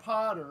look at a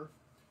potter,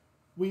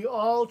 we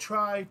all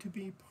try to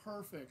be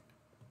perfect,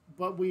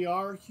 but we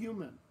are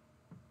human.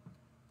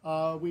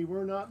 We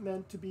were not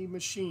meant to be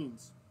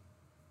machines.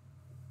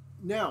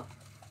 Now,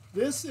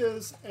 this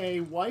is a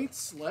white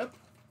slip,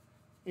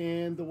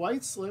 and the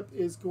white slip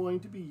is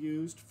going to be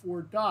used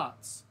for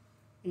dots.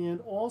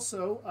 And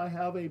also, I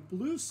have a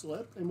blue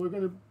slip, and we're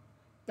going to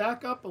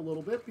back up a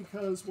little bit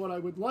because what I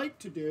would like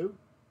to do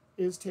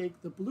is take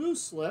the blue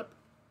slip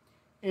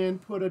and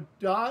put a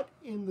dot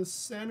in the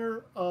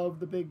center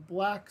of the big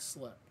black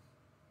slip,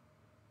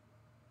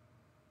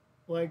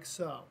 like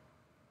so.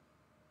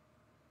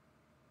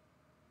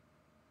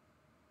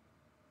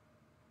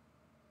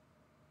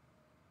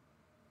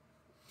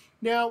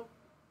 Now,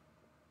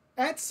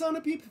 at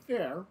Sunapee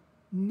Fair,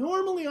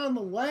 normally on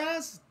the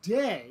last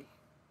day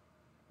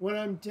when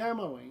I'm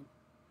demoing,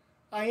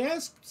 I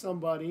ask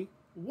somebody,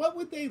 what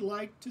would they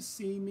like to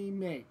see me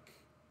make?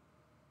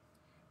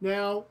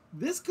 Now,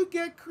 this could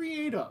get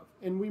creative.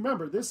 And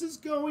remember, this is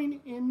going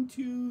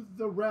into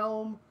the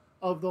realm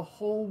of the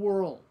whole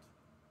world.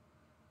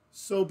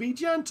 So be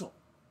gentle.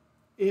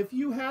 If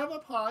you have a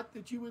pot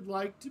that you would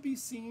like to be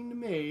seen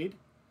made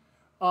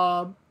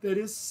that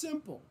is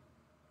simple,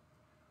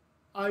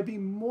 I'd be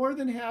more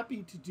than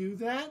happy to do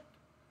that.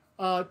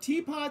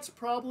 Teapots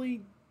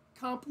probably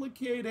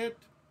complicate it.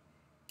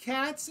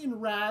 Cats and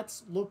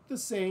rats look the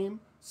same,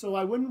 so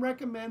I wouldn't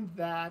recommend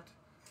that.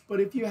 But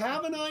if you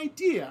have an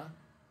idea,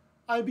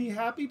 I'd be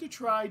happy to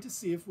try to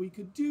see if we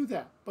could do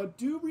that. But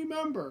do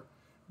remember,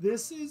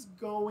 this is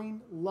going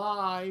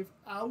live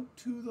out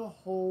to the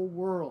whole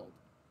world,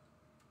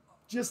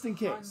 just in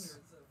case. Hundreds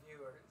of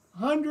viewers.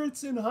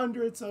 Hundreds and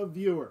hundreds of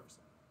viewers.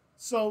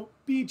 So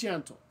be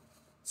gentle.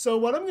 So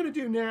what I'm going to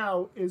do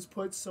now is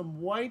put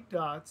some white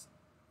dots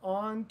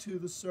onto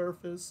the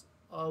surface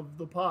of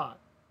the pot,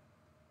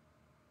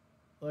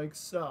 like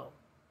so.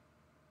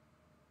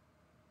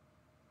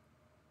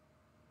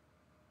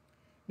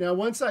 Now,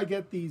 once I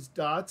get these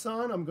dots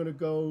on, I'm going to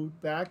go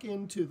back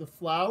into the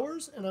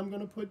flowers, and I'm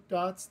going to put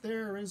dots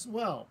there as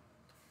well.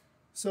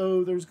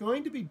 So there's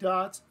going to be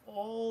dots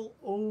all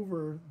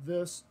over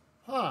this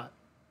pot.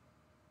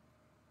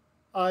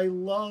 I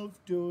love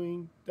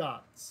doing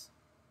dots.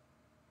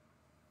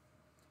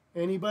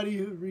 Anybody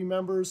who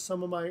remembers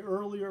some of my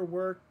earlier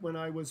work when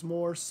I was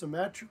more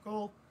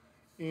symmetrical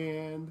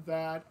and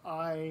that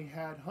I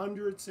had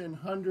hundreds and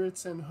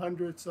hundreds and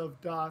hundreds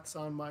of dots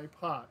on my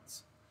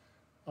pots.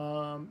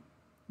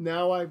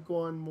 Now I've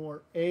gone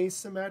more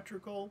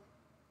asymmetrical,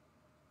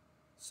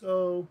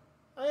 so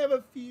I have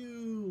a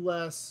few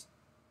less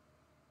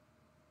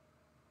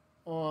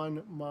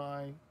on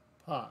my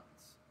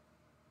pots.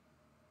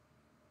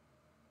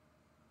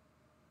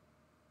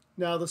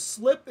 Now the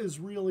slip is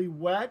really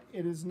wet.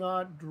 It is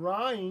not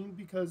drying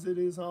because it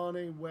is on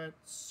a wet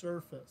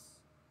surface.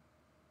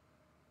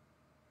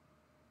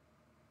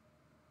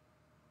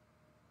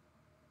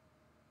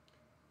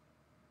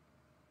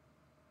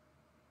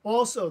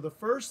 Also, the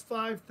first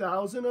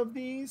 5,000 of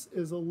these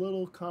is a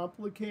little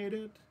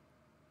complicated.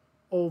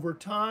 Over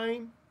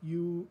time,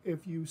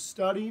 if you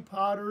study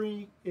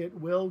pottery,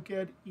 it will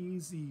get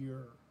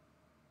easier.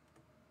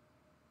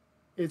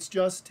 It's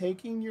just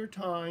taking your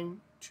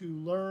time to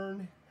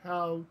learn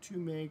how to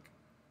make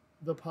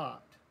the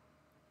pot.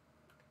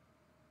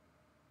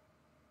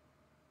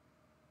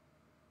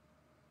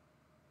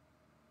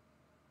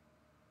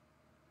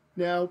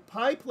 Now,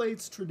 pie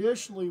plates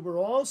traditionally were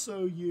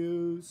also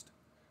used.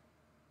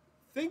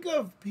 Think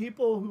of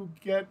people who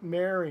get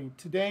married.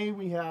 Today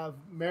we have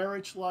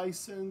marriage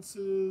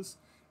licenses,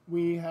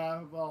 we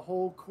have a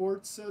whole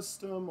court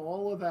system,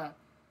 all of that.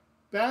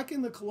 Back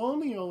in the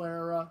colonial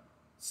era,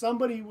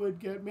 somebody would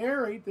get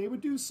married, they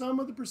would do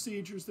some of the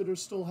procedures that are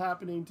still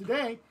happening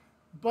today,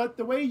 but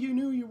the way you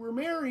knew you were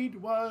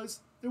married was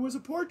there was a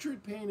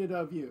portrait painted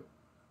of you,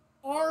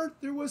 or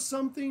there was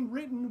something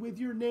written with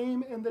your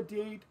name and the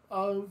date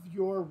of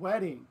your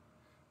wedding.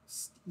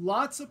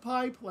 Lots of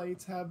pie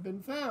plates have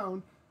been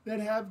found that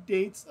have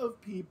dates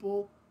of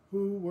people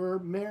who were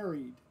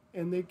married,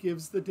 and that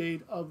gives the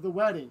date of the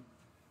wedding.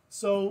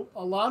 So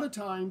a lot of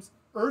times,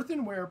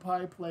 earthenware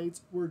pie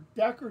plates were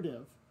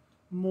decorative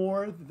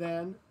more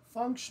than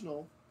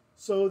functional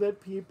so that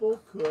people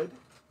could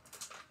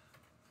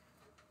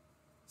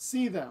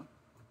see them.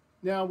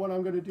 Now what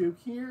I'm going to do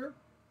here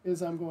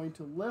is I'm going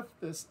to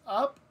lift this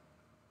up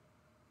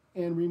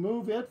and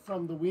remove it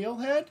from the wheel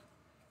head,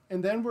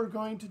 and then we're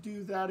going to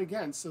do that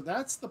again. So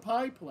that's the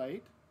pie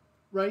plate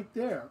right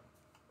there.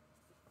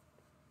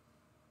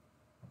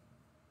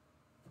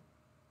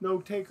 No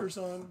takers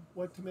on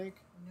what to make?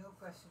 No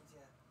questions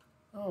yet.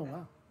 Oh,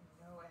 wow.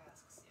 No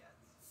asks yet.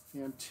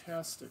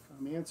 Fantastic.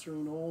 I'm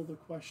answering all the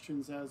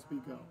questions as we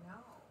go.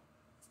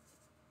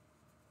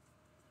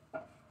 I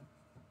know.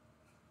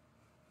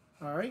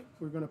 All right,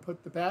 we're going to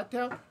put the bat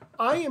down.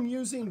 I am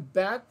using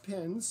bat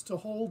pins to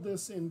hold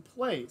this in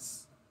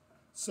place.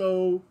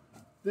 So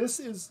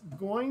this is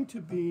going to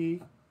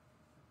be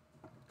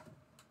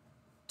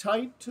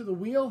tight to the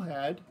wheel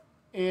head,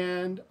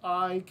 and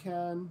I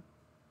can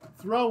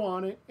throw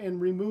on it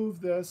and remove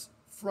this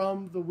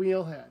from the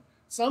wheel head.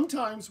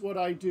 Sometimes what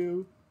I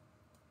do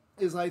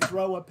is I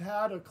throw a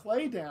pad of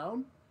clay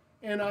down,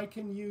 and I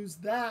can use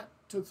that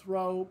to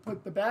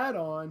put the bat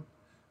on,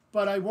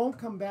 but I won't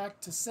come back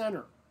to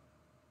center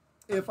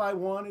if I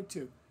wanted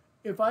to.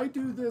 If I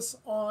do this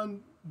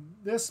on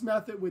this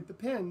method with the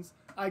pins,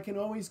 I can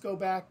always go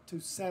back to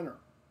center.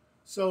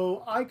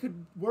 So I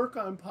could work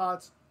on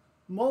pots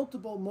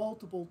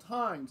multiple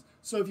times.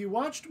 So if you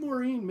watched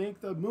Maureen make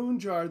the moon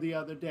jar the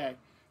other day,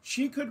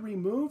 she could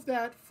remove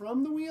that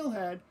from the wheel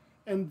head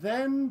and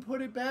then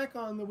put it back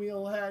on the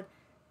wheel head,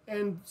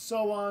 and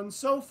so on and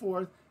so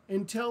forth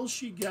until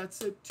she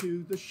gets it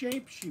to the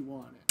shape she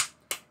wanted.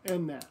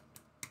 And that.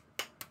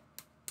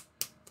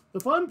 The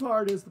fun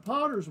part is the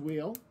potter's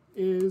wheel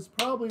is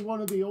probably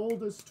one of the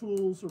oldest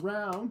tools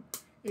around.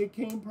 It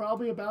came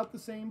probably about the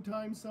same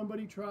time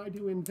somebody tried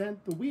to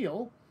invent the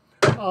wheel,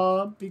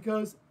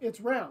 because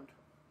it's round.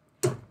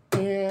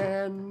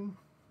 And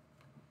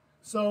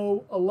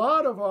so a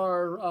lot of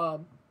our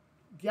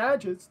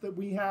gadgets that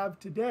we have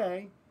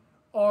today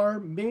are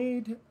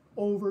made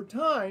over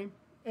time,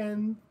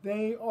 and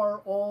they are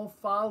all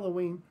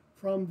following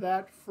from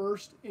that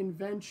first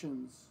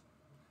inventions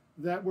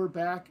that were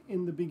back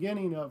in the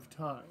beginning of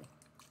time.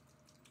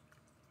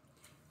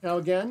 Now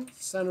again,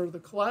 center the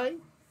clay.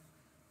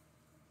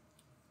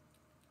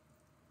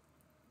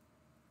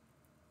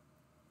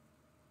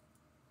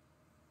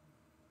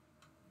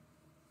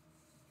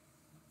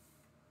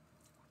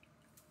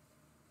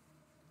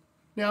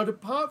 Now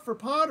for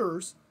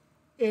potters,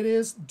 it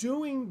is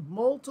doing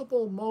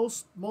multiple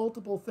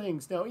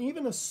things. Now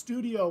even a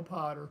studio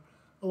potter,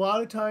 a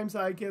lot of times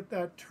I get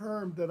that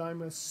term that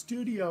I'm a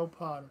studio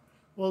potter.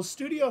 Well, a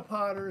studio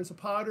potter is a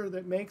potter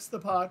that makes the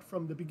pot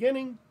from the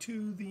beginning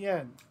to the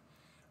end.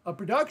 A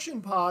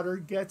production potter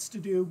gets to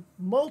do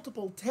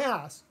multiple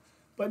tasks,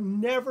 but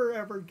never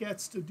ever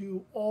gets to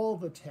do all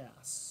the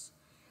tasks.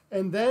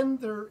 And then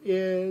there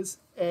is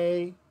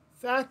a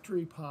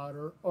factory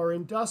potter or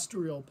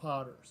industrial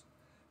potters.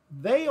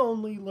 They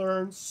only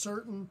learn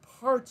certain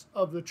parts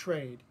of the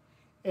trade,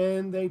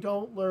 and they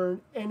don't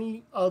learn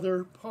any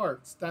other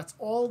parts. That's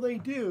all they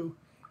do,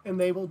 and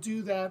they will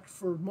do that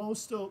for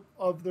most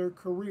of their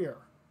career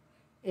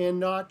and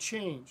not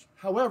change.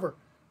 However,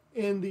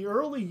 in the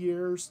early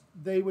years,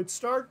 they would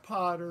start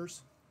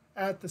potters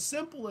at the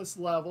simplest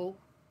level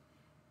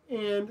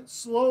and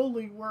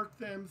slowly work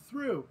them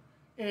through.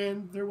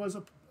 And there was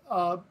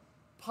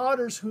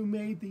potters who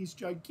made these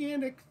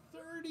gigantic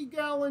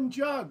 30-gallon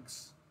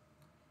jugs.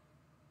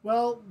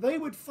 Well, they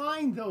would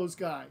find those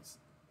guys,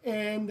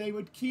 and they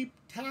would keep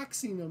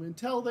taxing them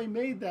until they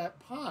made that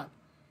pot.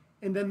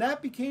 And then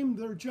that became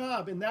their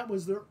job, and that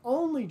was their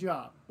only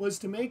job, was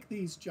to make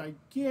these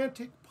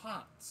gigantic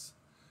pots.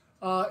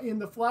 In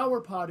the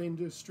flower pot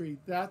industry,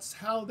 that's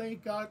how they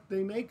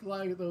make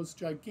like those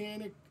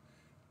gigantic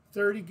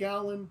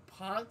 30-gallon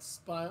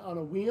pots on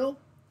a wheel.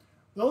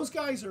 Those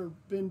guys have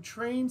been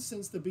trained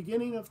since the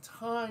beginning of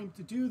time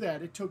to do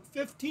that. It took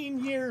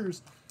 15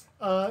 years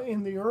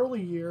in the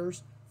early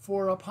years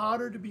for a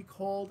potter to be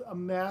called a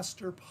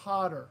master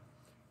potter.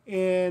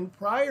 And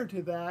prior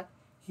to that,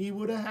 he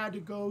would have had to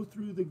go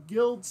through the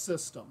guild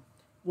system,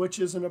 which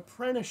is an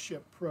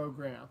apprenticeship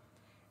program.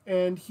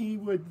 And he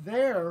would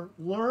there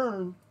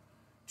learn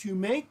to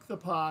make the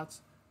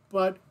pots,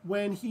 but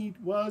when he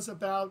was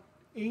about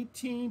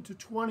 18 to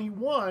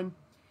 21,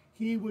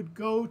 he would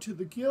go to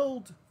the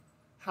guild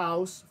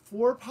house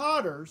for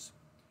potters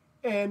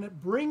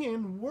and bring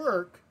in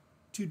work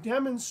to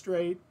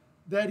demonstrate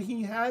that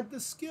he had the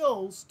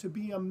skills to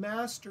be a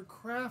master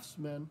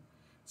craftsman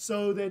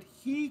so that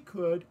he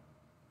could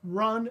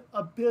run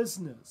a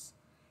business.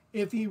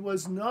 If he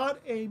was not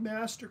a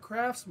master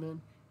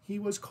craftsman, he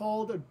was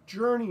called a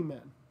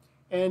journeyman,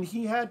 and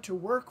he had to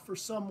work for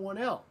someone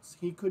else.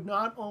 He could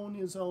not own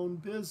his own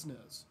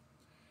business.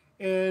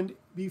 And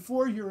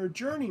before you're a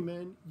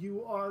journeyman,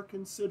 you are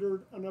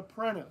considered an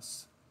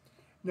apprentice.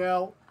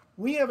 Now,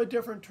 we have a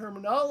different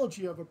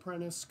terminology of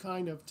apprentice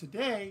kind of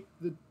today.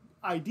 The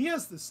idea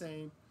is the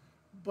same,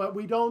 but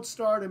we don't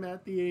start them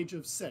at the age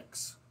of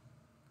 6.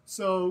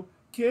 So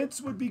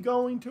kids would be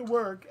going to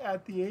work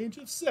at the age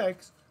of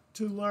 6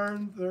 to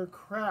learn their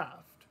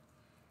craft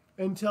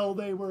until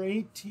they were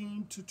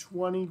 18 to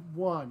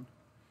 21.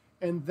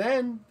 And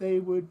then they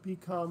would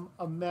become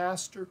a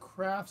master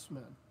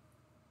craftsman.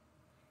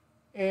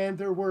 And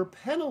there were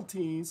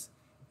penalties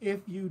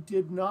if you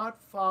did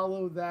not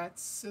follow that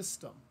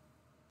system.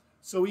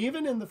 So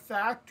even in the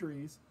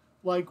factories,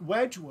 like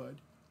Wedgwood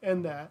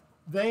and that,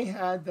 they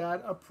had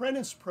that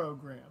apprentice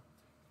program.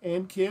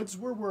 And kids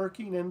were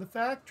working in the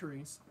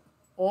factories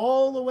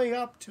all the way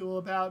up to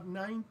about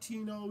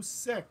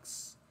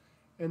 1906.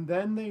 And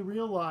then they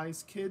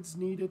realized kids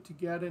needed to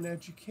get an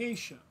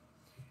education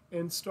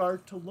and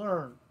start to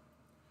learn.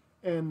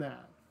 And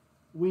that.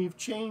 We've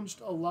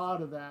changed a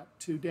lot of that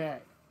today.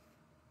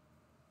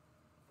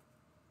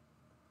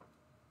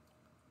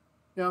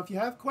 Now, if you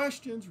have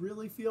questions,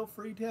 really feel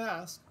free to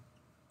ask.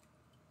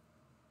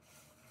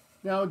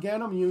 Now,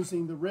 again, I'm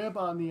using the rib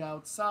on the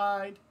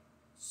outside,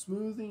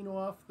 smoothing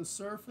off the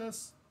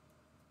surface.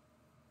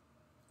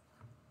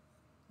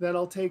 Then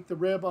I'll take the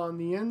rib on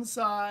the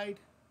inside,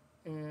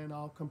 and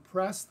I'll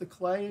compress the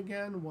clay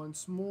again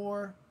once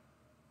more.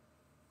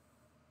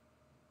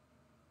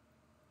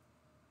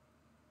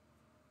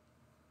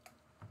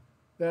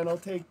 Then I'll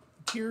take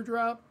the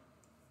teardrop,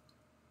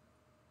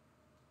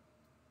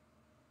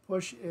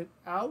 push it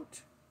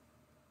out.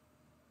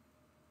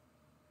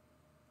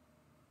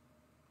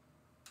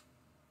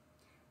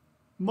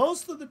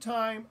 Most of the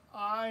time,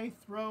 I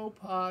throw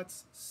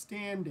pots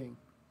standing.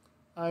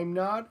 I'm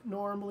not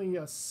normally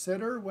a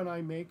sitter when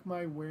I make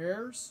my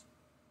wares.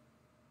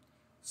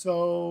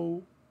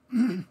 So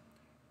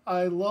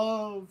I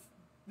love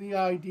the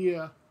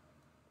idea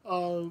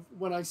of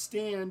when I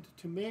stand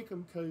to make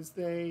them because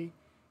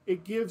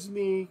it gives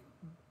me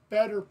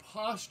better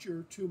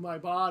posture to my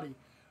body.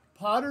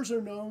 Potters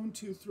are known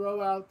to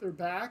throw out their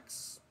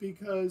backs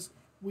because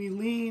we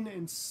lean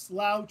and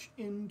slouch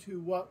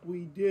into what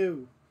we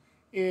do.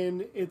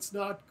 And it's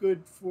not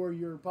good for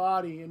your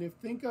body.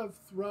 And think of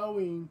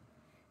throwing,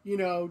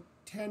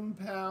 10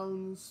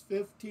 pounds,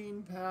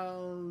 15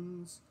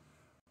 pounds,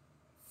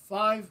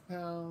 5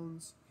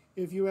 pounds.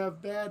 If you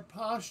have bad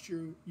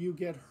posture, you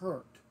get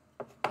hurt.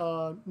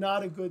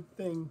 Not a good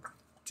thing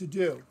to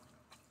do.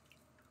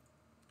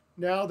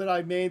 Now that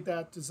I've made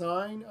that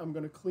design, I'm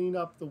going to clean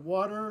up the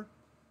water,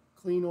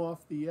 clean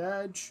off the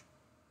edge,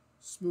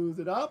 smooth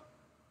it up.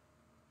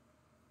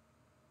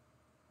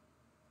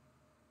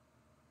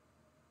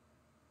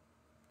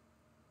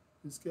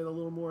 Just get a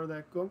little more of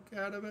that gunk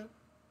out of it.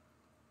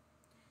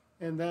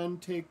 And then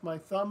take my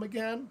thumb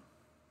again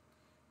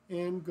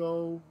and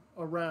go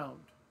around.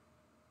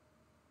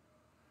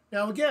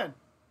 Now again,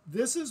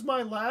 this is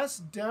my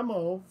last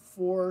demo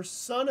for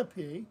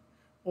Sunapee,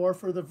 or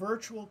for the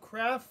virtual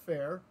craft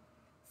fair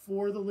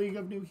for the League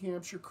of New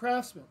Hampshire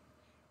Craftsmen.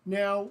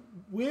 Now,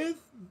 with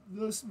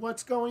this,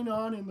 what's going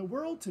on in the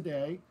world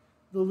today,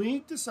 the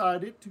League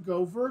decided to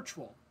go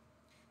virtual.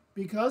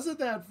 Because of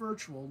that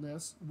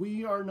virtualness,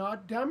 we are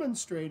not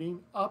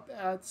demonstrating up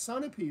at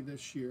Sunapee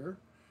this year,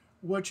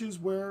 which is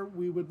where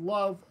we would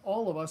love,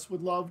 all of us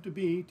would love to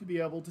be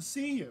able to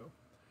see you.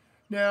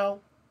 Now,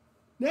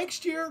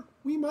 next year,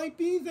 we might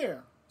be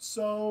there.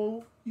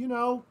 So,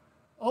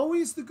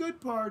 always the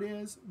good part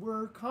is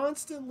we're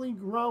constantly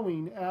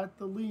growing at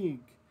the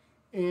League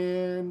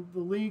and the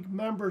League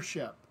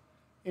membership.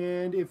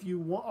 And if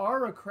you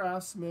are a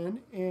craftsman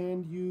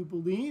and you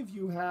believe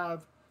you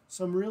have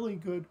some really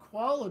good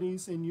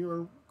qualities in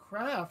your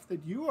craft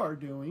that you are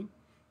doing,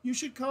 you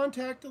should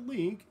contact the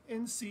League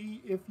and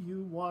see if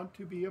you want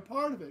to be a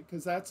part of it,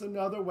 because that's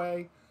another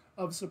way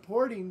of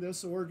supporting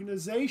this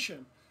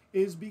organization.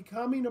 is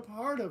becoming a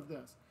part of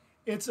this.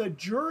 It's a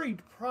juried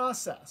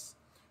process.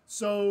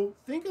 So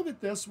think of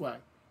it this way.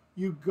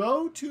 You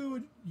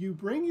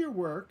bring your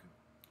work,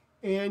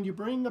 and you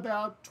bring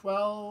about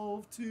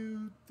 12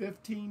 to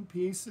 15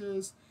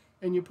 pieces,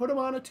 and you put them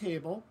on a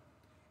table,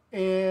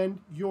 and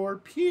your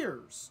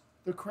peers,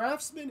 the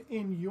craftsmen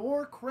in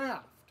your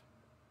craft,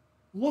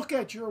 look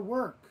at your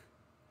work,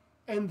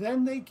 and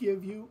then they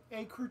give you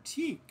a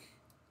critique.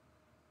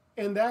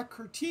 And that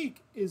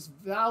critique is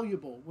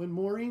valuable. When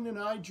Maureen and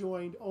I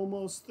joined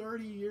almost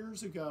 30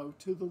 years ago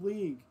to the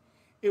League,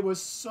 it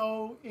was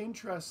so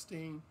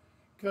interesting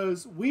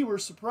because we were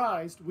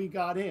surprised we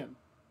got in.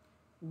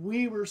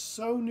 We were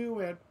so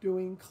new at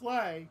doing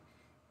clay.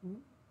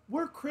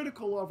 We're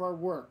critical of our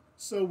work.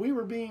 So we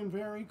were being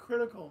very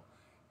critical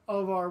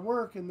of our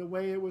work and the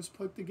way it was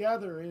put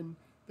together. And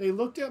they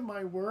looked at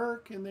my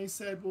work and they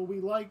said, well,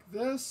 we like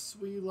this,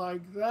 we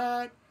like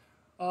that.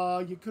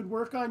 You could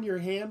work on your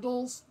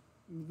handles.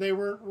 They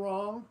weren't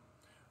wrong.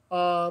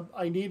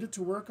 I needed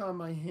to work on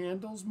my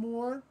handles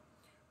more.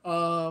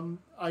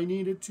 I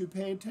needed to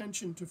pay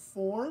attention to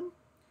form.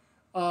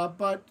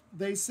 But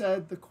they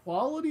said the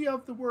quality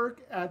of the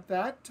work at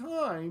that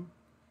time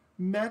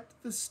met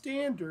the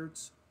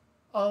standards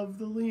of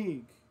the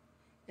League.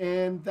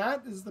 And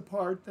that is the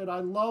part that I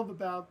love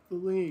about the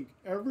League.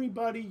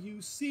 Everybody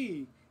you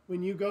see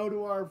when you go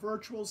to our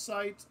virtual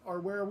sites or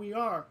where we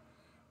are,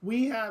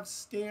 we have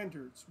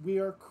standards. We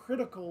are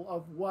critical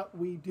of what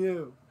we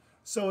do.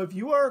 So if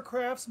you are a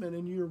craftsman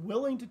and you're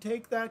willing to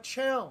take that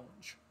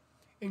challenge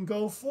and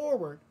go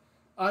forward,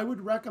 I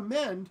would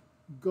recommend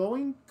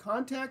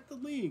contact the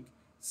League,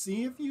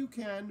 see if you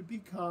can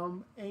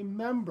become a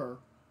member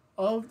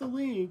of the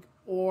League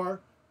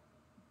or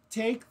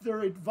take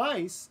their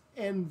advice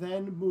and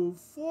then move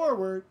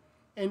forward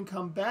and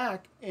come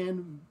back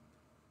and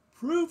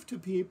prove to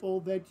people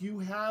that you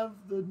have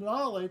the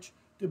knowledge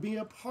to be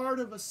a part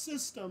of a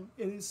system.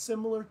 It is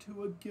similar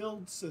to a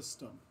guild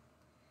system.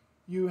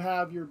 You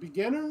have your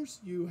beginners,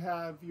 you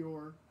have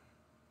your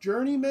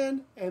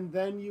journeymen, and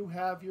then you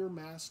have your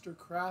master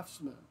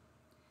craftsmen.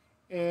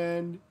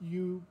 And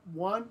you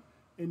want,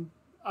 and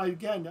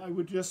again, I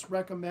would just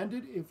recommend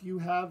it if you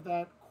have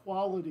that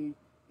quality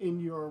in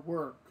your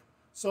work.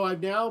 So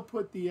I've now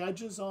put the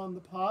edges on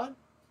the pot.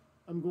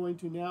 I'm going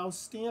to now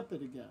stamp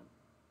it again.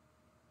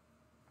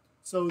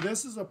 So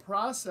this is a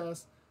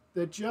process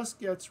that just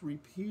gets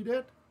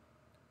repeated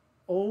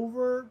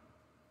over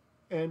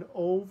and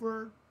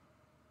over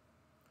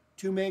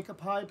to make a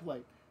pie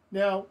plate.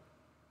 Now,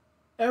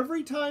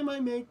 every time I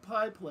make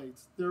pie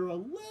plates, they're a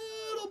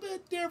little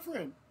bit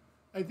different.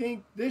 I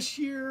think this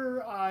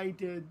year I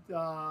did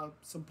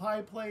some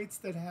pie plates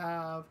that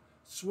have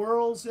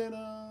swirls in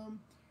them.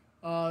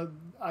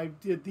 I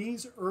did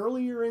these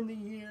earlier in the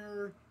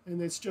year,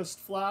 and it's just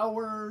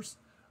flowers.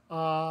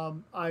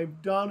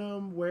 I've done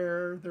them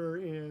where there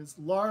is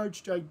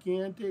large,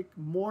 gigantic,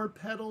 more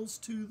petals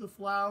to the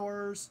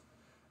flowers.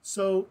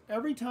 So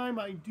every time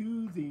I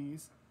do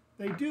these,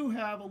 they do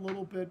have a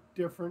little bit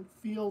different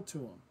feel to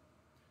them.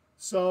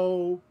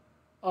 So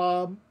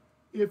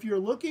if you're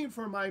looking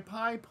for my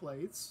pie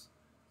plates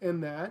in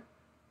that,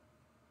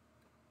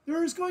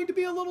 there is going to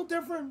be a little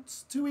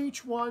difference to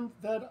each one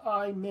that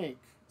I make.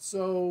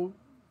 So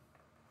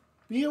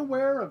be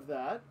aware of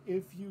that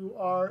if you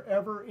are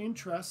ever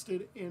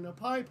interested in a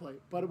pie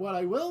plate. But what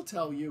I will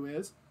tell you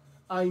is,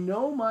 I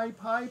know my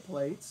pie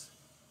plates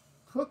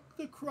cook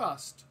the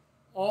crust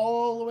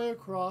all the way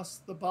across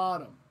the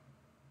bottom.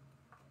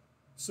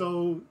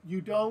 So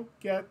you don't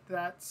get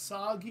that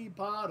soggy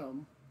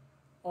bottom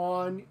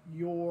on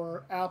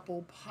your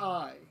apple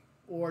pie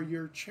or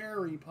your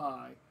cherry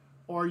pie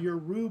or your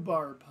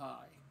rhubarb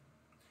pie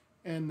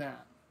and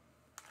that.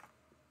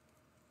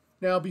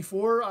 Now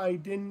before I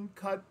didn't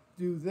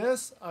do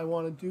this, I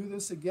want to do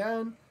this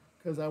again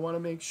because I want to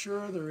make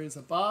sure there is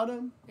a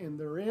bottom, and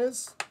there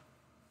is.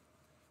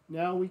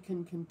 Now we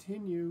can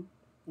continue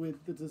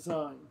with the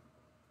design.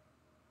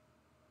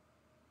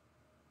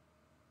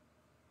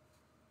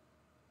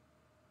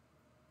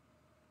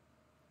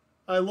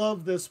 I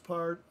love this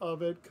part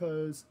of it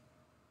because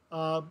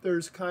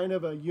there's kind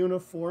of a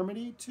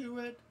uniformity to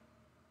it,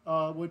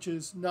 which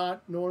is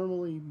not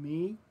normally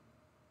me.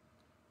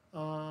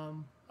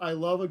 I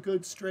love a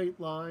good straight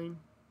line,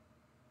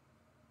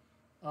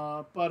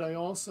 but I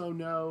also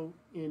know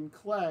in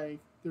clay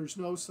there's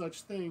no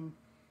such thing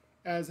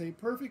as a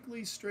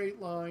perfectly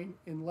straight line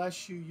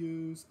unless you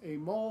use a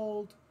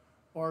mold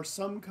or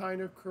some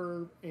kind of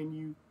curve and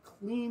you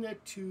clean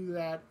it to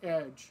that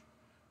edge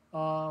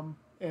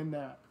and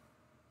that.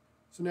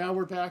 So now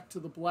we're back to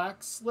the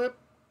black slip.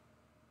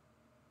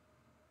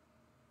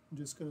 I'm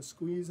just going to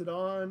squeeze it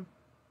on,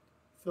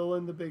 fill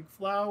in the big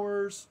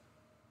flowers.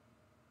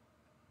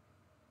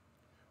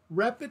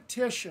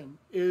 Repetition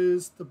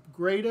is the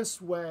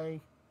greatest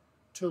way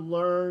to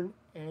learn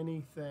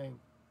anything.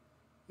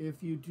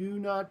 If you do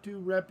not do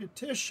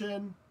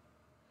repetition,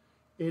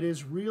 it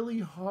is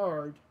really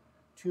hard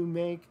to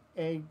make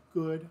a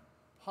good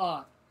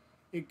pot.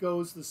 It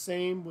goes the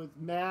same with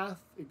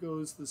math. It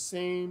goes the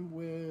same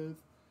with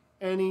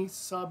any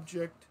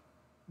subject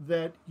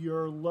that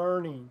you're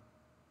learning.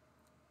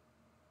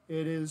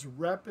 It is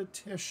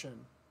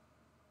repetition.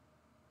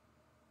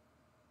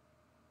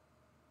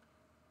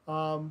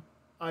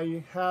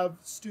 I have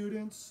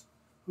students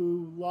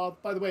who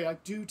love, by the way, I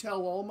do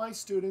tell all my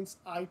students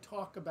I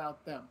talk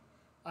about them.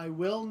 I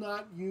will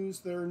not use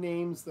their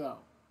names though.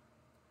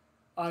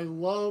 I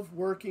love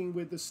working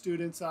with the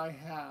students I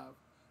have.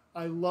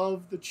 I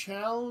love the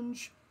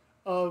challenge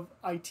of,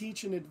 I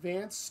teach an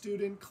advanced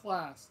student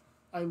class.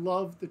 I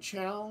love the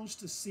challenge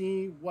to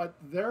see what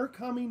they're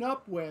coming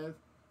up with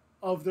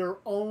of their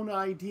own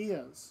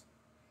ideas,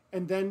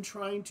 and then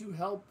trying to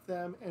help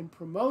them and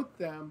promote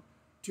them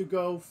to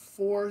go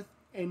forth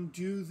and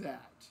do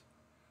that.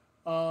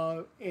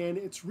 And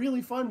it's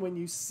really fun when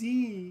you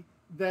see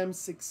them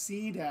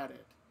succeed at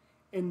it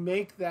and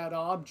make that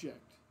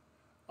object.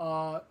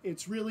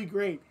 It's really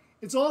great.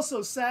 It's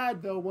also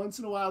sad, though, once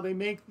in a while they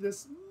make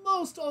this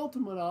most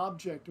ultimate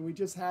object, and we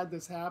just had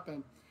this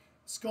happen,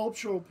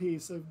 sculptural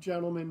piece a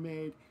gentleman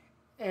made,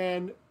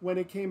 and when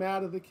it came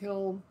out of the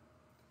kiln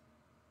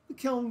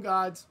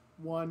gods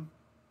won.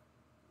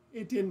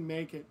 It didn't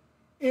make it.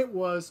 It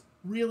was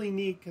really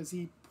neat because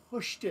he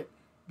pushed it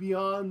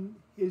beyond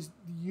his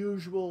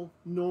usual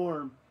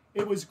norm.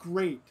 It was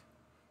great.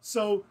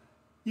 So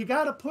you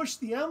got to push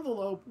the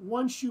envelope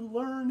once you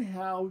learn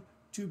how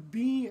to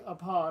be a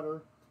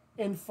potter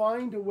and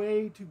find a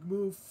way to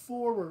move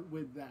forward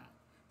with that.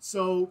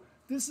 So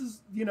this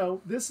is,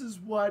 this is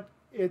what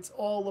it's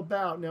all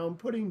about. Now I'm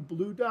putting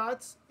blue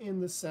dots in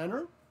the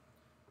center.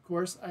 Of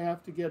course, I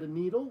have to get a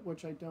needle,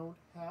 which I don't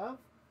have.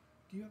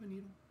 Do you have a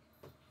needle?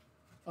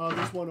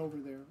 There's one over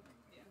there.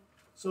 Yeah.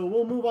 So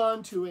we'll move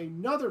on to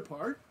another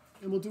part,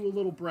 and we'll do a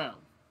little brown.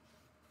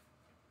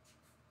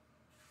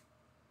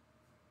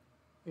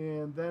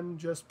 And then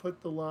just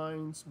put the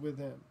lines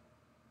within.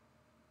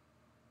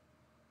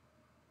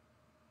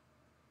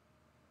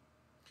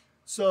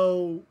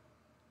 So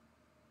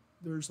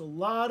there's a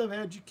lot of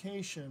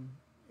education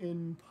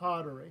in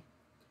pottery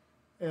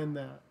and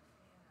that.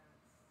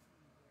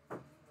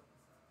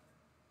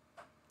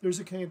 There's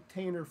a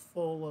container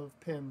full of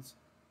pins.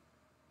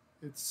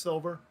 It's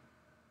silver.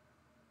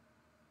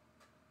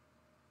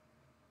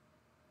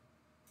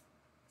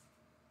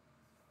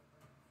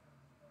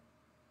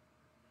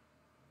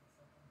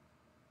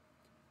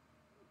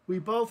 We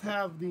both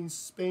have these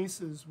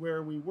spaces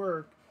where we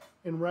work,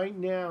 and right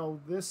now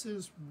this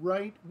is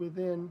right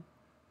within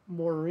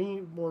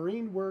Maureen.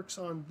 Maureen works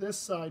on this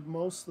side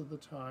most of the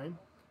time.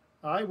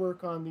 I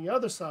work on the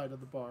other side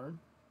of the barn,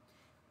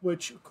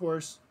 which of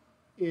course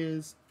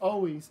is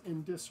always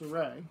in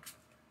disarray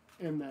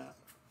in that.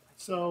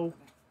 So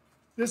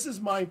this is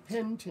my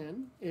pin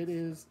tin. It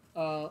is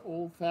an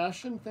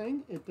old-fashioned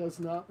thing. It does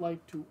not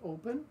like to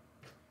open.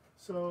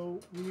 So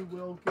we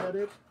will get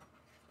it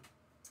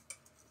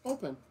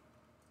open.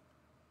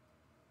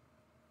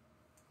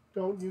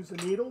 Don't use a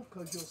needle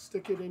because you'll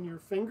stick it in your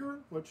finger,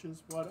 which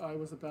is what I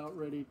was about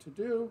ready to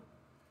do.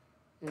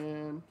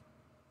 And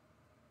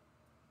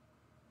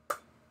there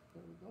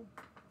we go.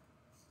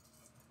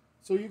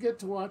 So you get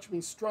to watch me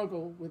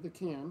struggle with a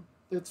can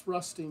that's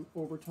rusting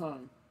over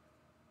time.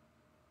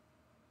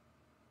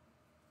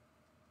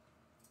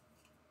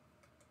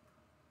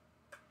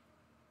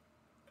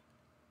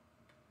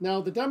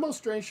 Now the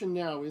demonstration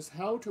now is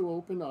how to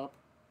open up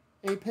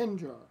a pin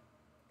jar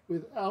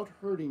without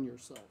hurting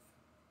yourself.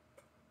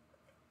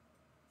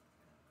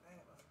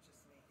 That wasn't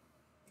just me.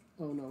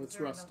 Oh no,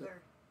 it's rusted.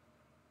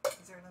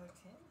 Is there another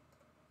tin?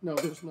 No,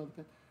 there's another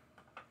pin.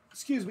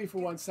 Excuse me for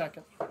 1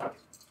 second.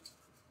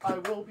 I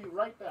will be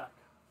right back.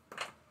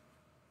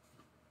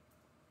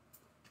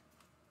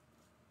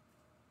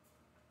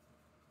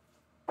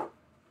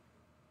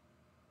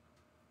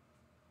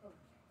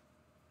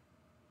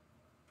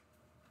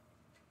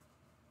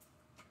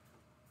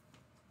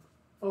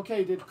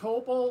 Okay, did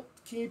Cobalt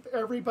keep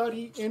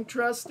everybody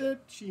interested?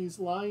 She's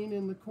lying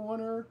in the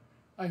corner.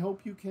 I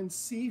hope you can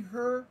see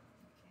her.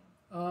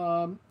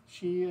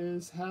 She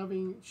is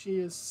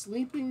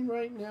sleeping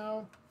right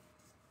now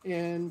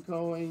and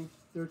going,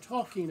 they're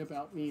talking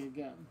about me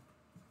again.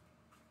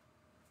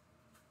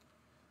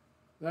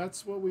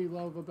 That's what we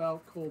love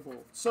about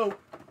Cobalt. So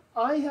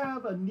I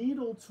have a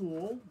needle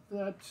tool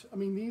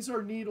these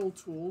are needle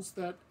tools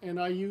and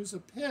I use a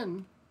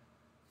pin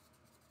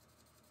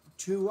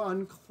to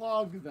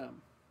unclog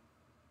them.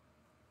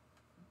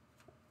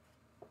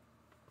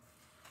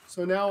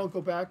 So now I'll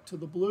go back to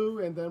the blue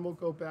and then we'll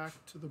go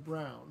back to the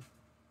brown.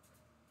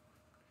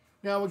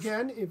 Now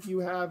again, if you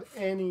have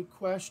any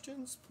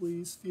questions,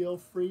 please feel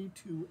free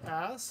to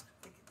ask.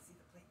 They can see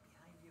the plate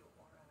behind you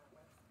or on our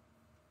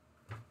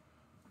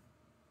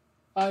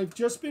website. I've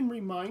just been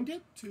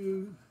reminded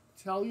to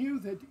tell you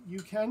that you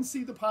can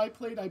see the pie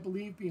plate, I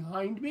believe,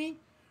 behind me,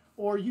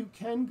 or you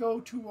can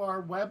go to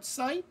our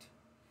website,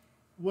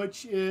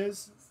 which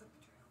is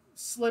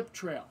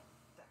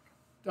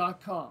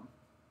sliptrail.com.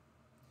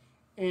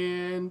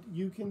 And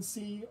you can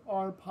see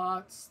our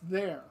pots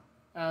there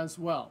as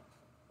well.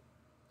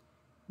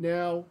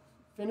 Now,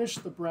 finish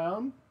the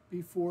brown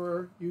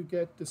before you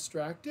get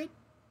distracted.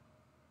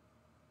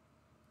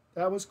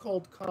 That was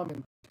called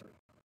commentary.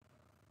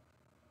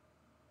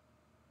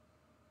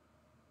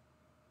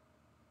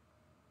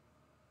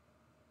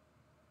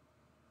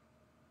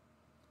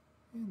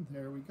 And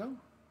there we go.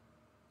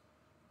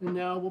 And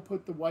now we'll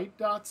put the white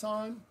dots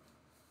on.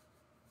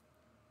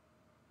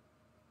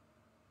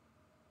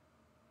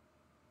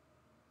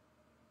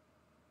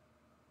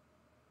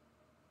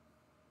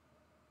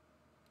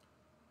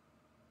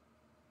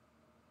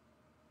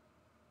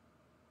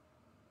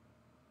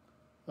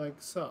 Like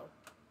so.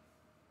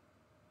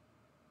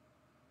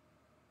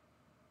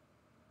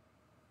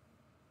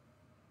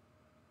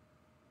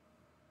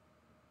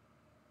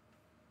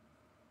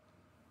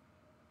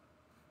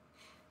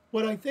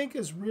 What I think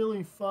is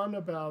really fun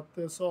about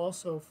this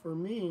also for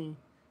me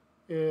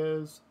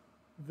is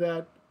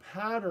that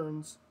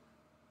patterns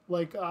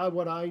like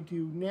what I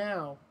do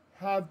now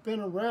have been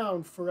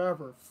around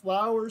forever.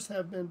 Flowers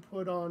have been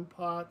put on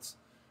pots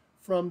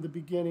from the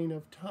beginning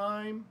of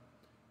time.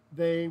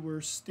 They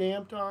were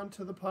stamped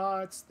onto the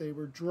pots. They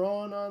were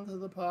drawn onto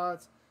the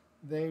pots.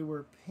 They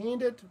were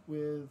painted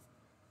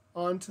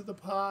onto the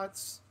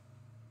pots.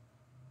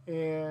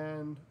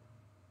 And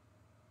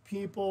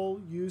people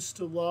used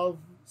to love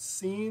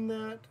seeing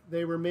that.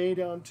 They were made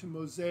onto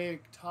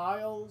mosaic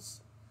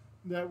tiles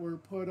that were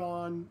put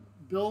on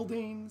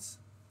buildings.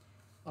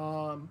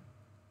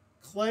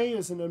 Clay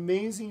is an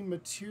amazing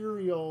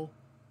material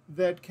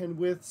that can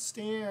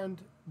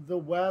withstand the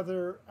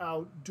weather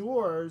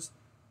outdoors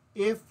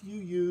if you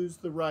use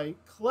the right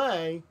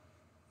clay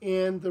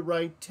and the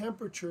right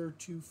temperature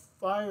to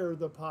fire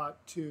the pot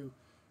to.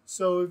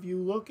 So if you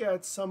look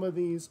at some of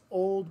these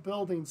old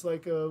buildings,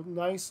 like a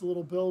nice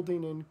little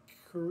building in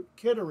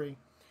Kittery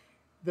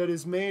that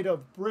is made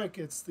of brick,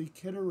 it's the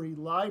Kittery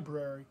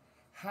Library,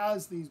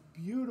 has these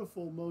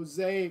beautiful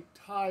mosaic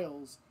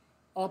tiles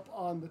up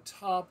on the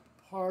top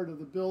part of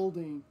the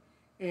building,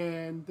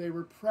 and they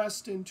were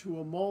pressed into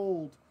a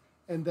mold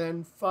and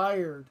then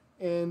fired,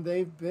 and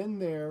they've been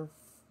there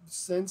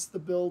since the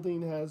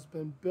building has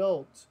been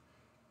built,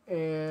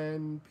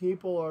 and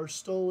people are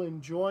still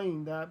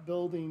enjoying that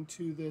building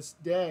to this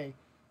day.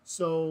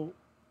 So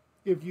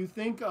if you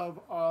think of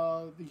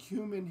the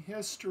human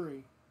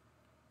history,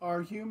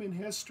 our human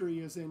history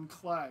is in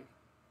clay.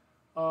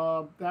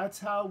 That's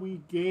how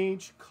we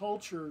gauge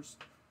cultures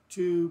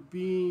to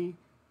be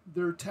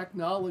their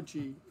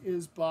technology,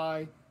 is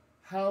by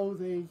how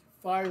they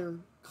fire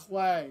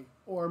clay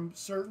or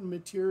certain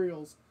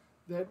materials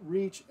that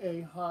reach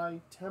a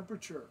high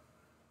temperature.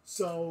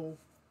 So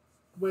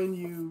when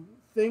you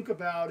think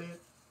about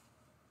it,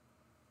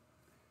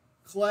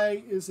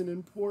 clay is an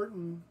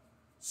important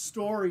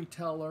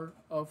storyteller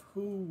of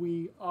who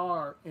we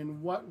are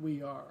and what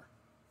we are.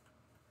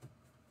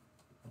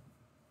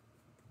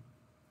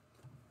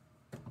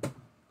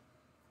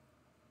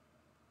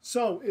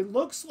 So it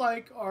looks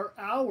like our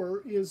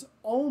hour is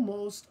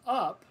almost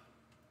up.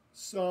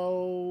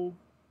 So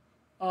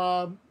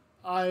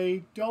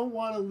I don't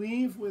want to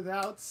leave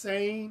without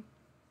saying,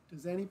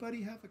 does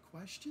anybody have a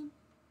question?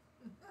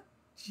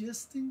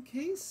 Just in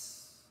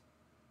case,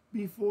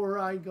 before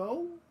I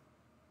go.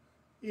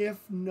 If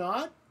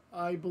not,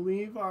 I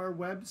believe our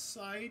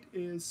website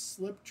is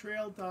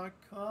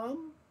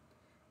sliptrail.com.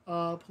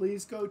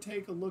 Please go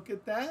take a look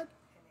at that.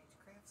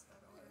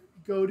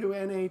 Go to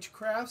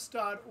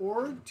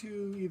nhcrafts.org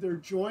to either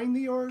join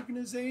the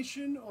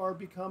organization or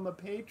become a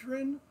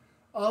patron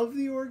of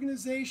the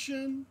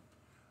organization.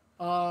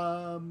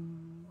 Or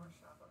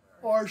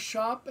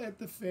shop at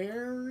the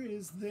fair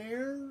is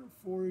there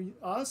for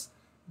us.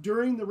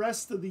 During the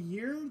rest of the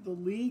year, the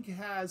League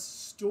has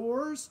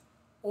stores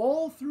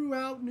all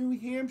throughout New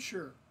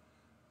Hampshire.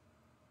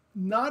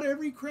 Not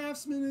every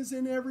Craftsman is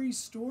in every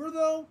store,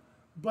 though,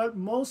 but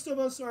most of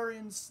us are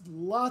in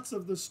lots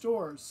of the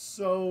stores.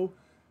 So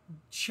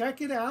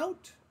check it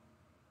out,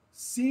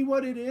 see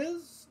what it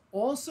is.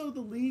 Also,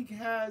 the League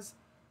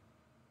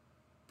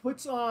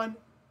puts on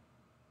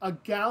a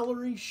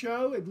gallery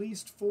show, at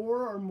least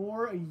 4 or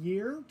more a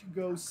year to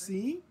go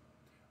see.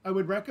 I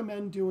would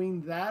recommend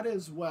doing that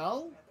as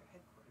well.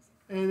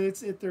 And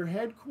it's at their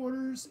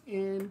headquarters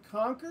in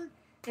Concord.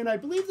 And I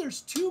believe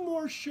there's 2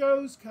 more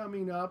shows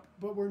coming up,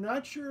 but we're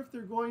not sure if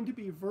they're going to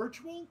be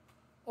virtual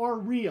or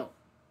real.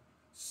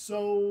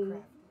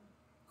 So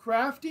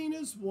crafting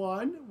is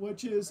one,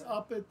 which is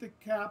up at the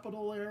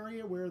Capitol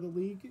area where the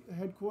League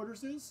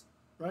headquarters is,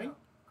 right? No,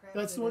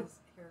 that's the one.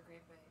 Here at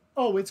Great Bay.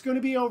 Oh, it's going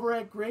to be over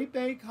at Great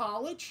Bay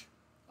College,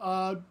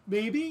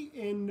 maybe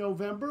in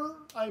November,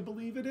 I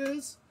believe it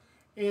is.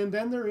 And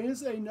then there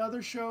is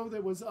another show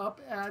that was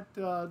up at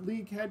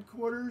League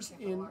headquarters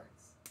in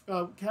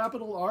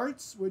Capitol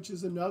Arts, which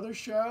is another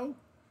show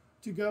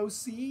to go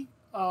see.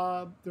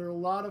 They're a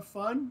lot of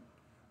fun.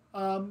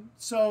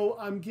 So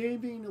I'm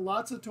giving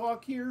lots of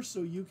talk here so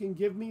you can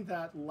give me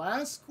that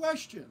last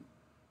question.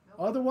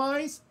 Nope.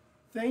 Otherwise,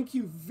 thank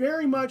you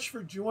very much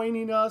for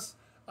joining us.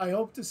 I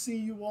hope to see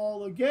you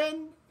all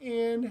again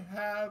and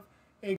have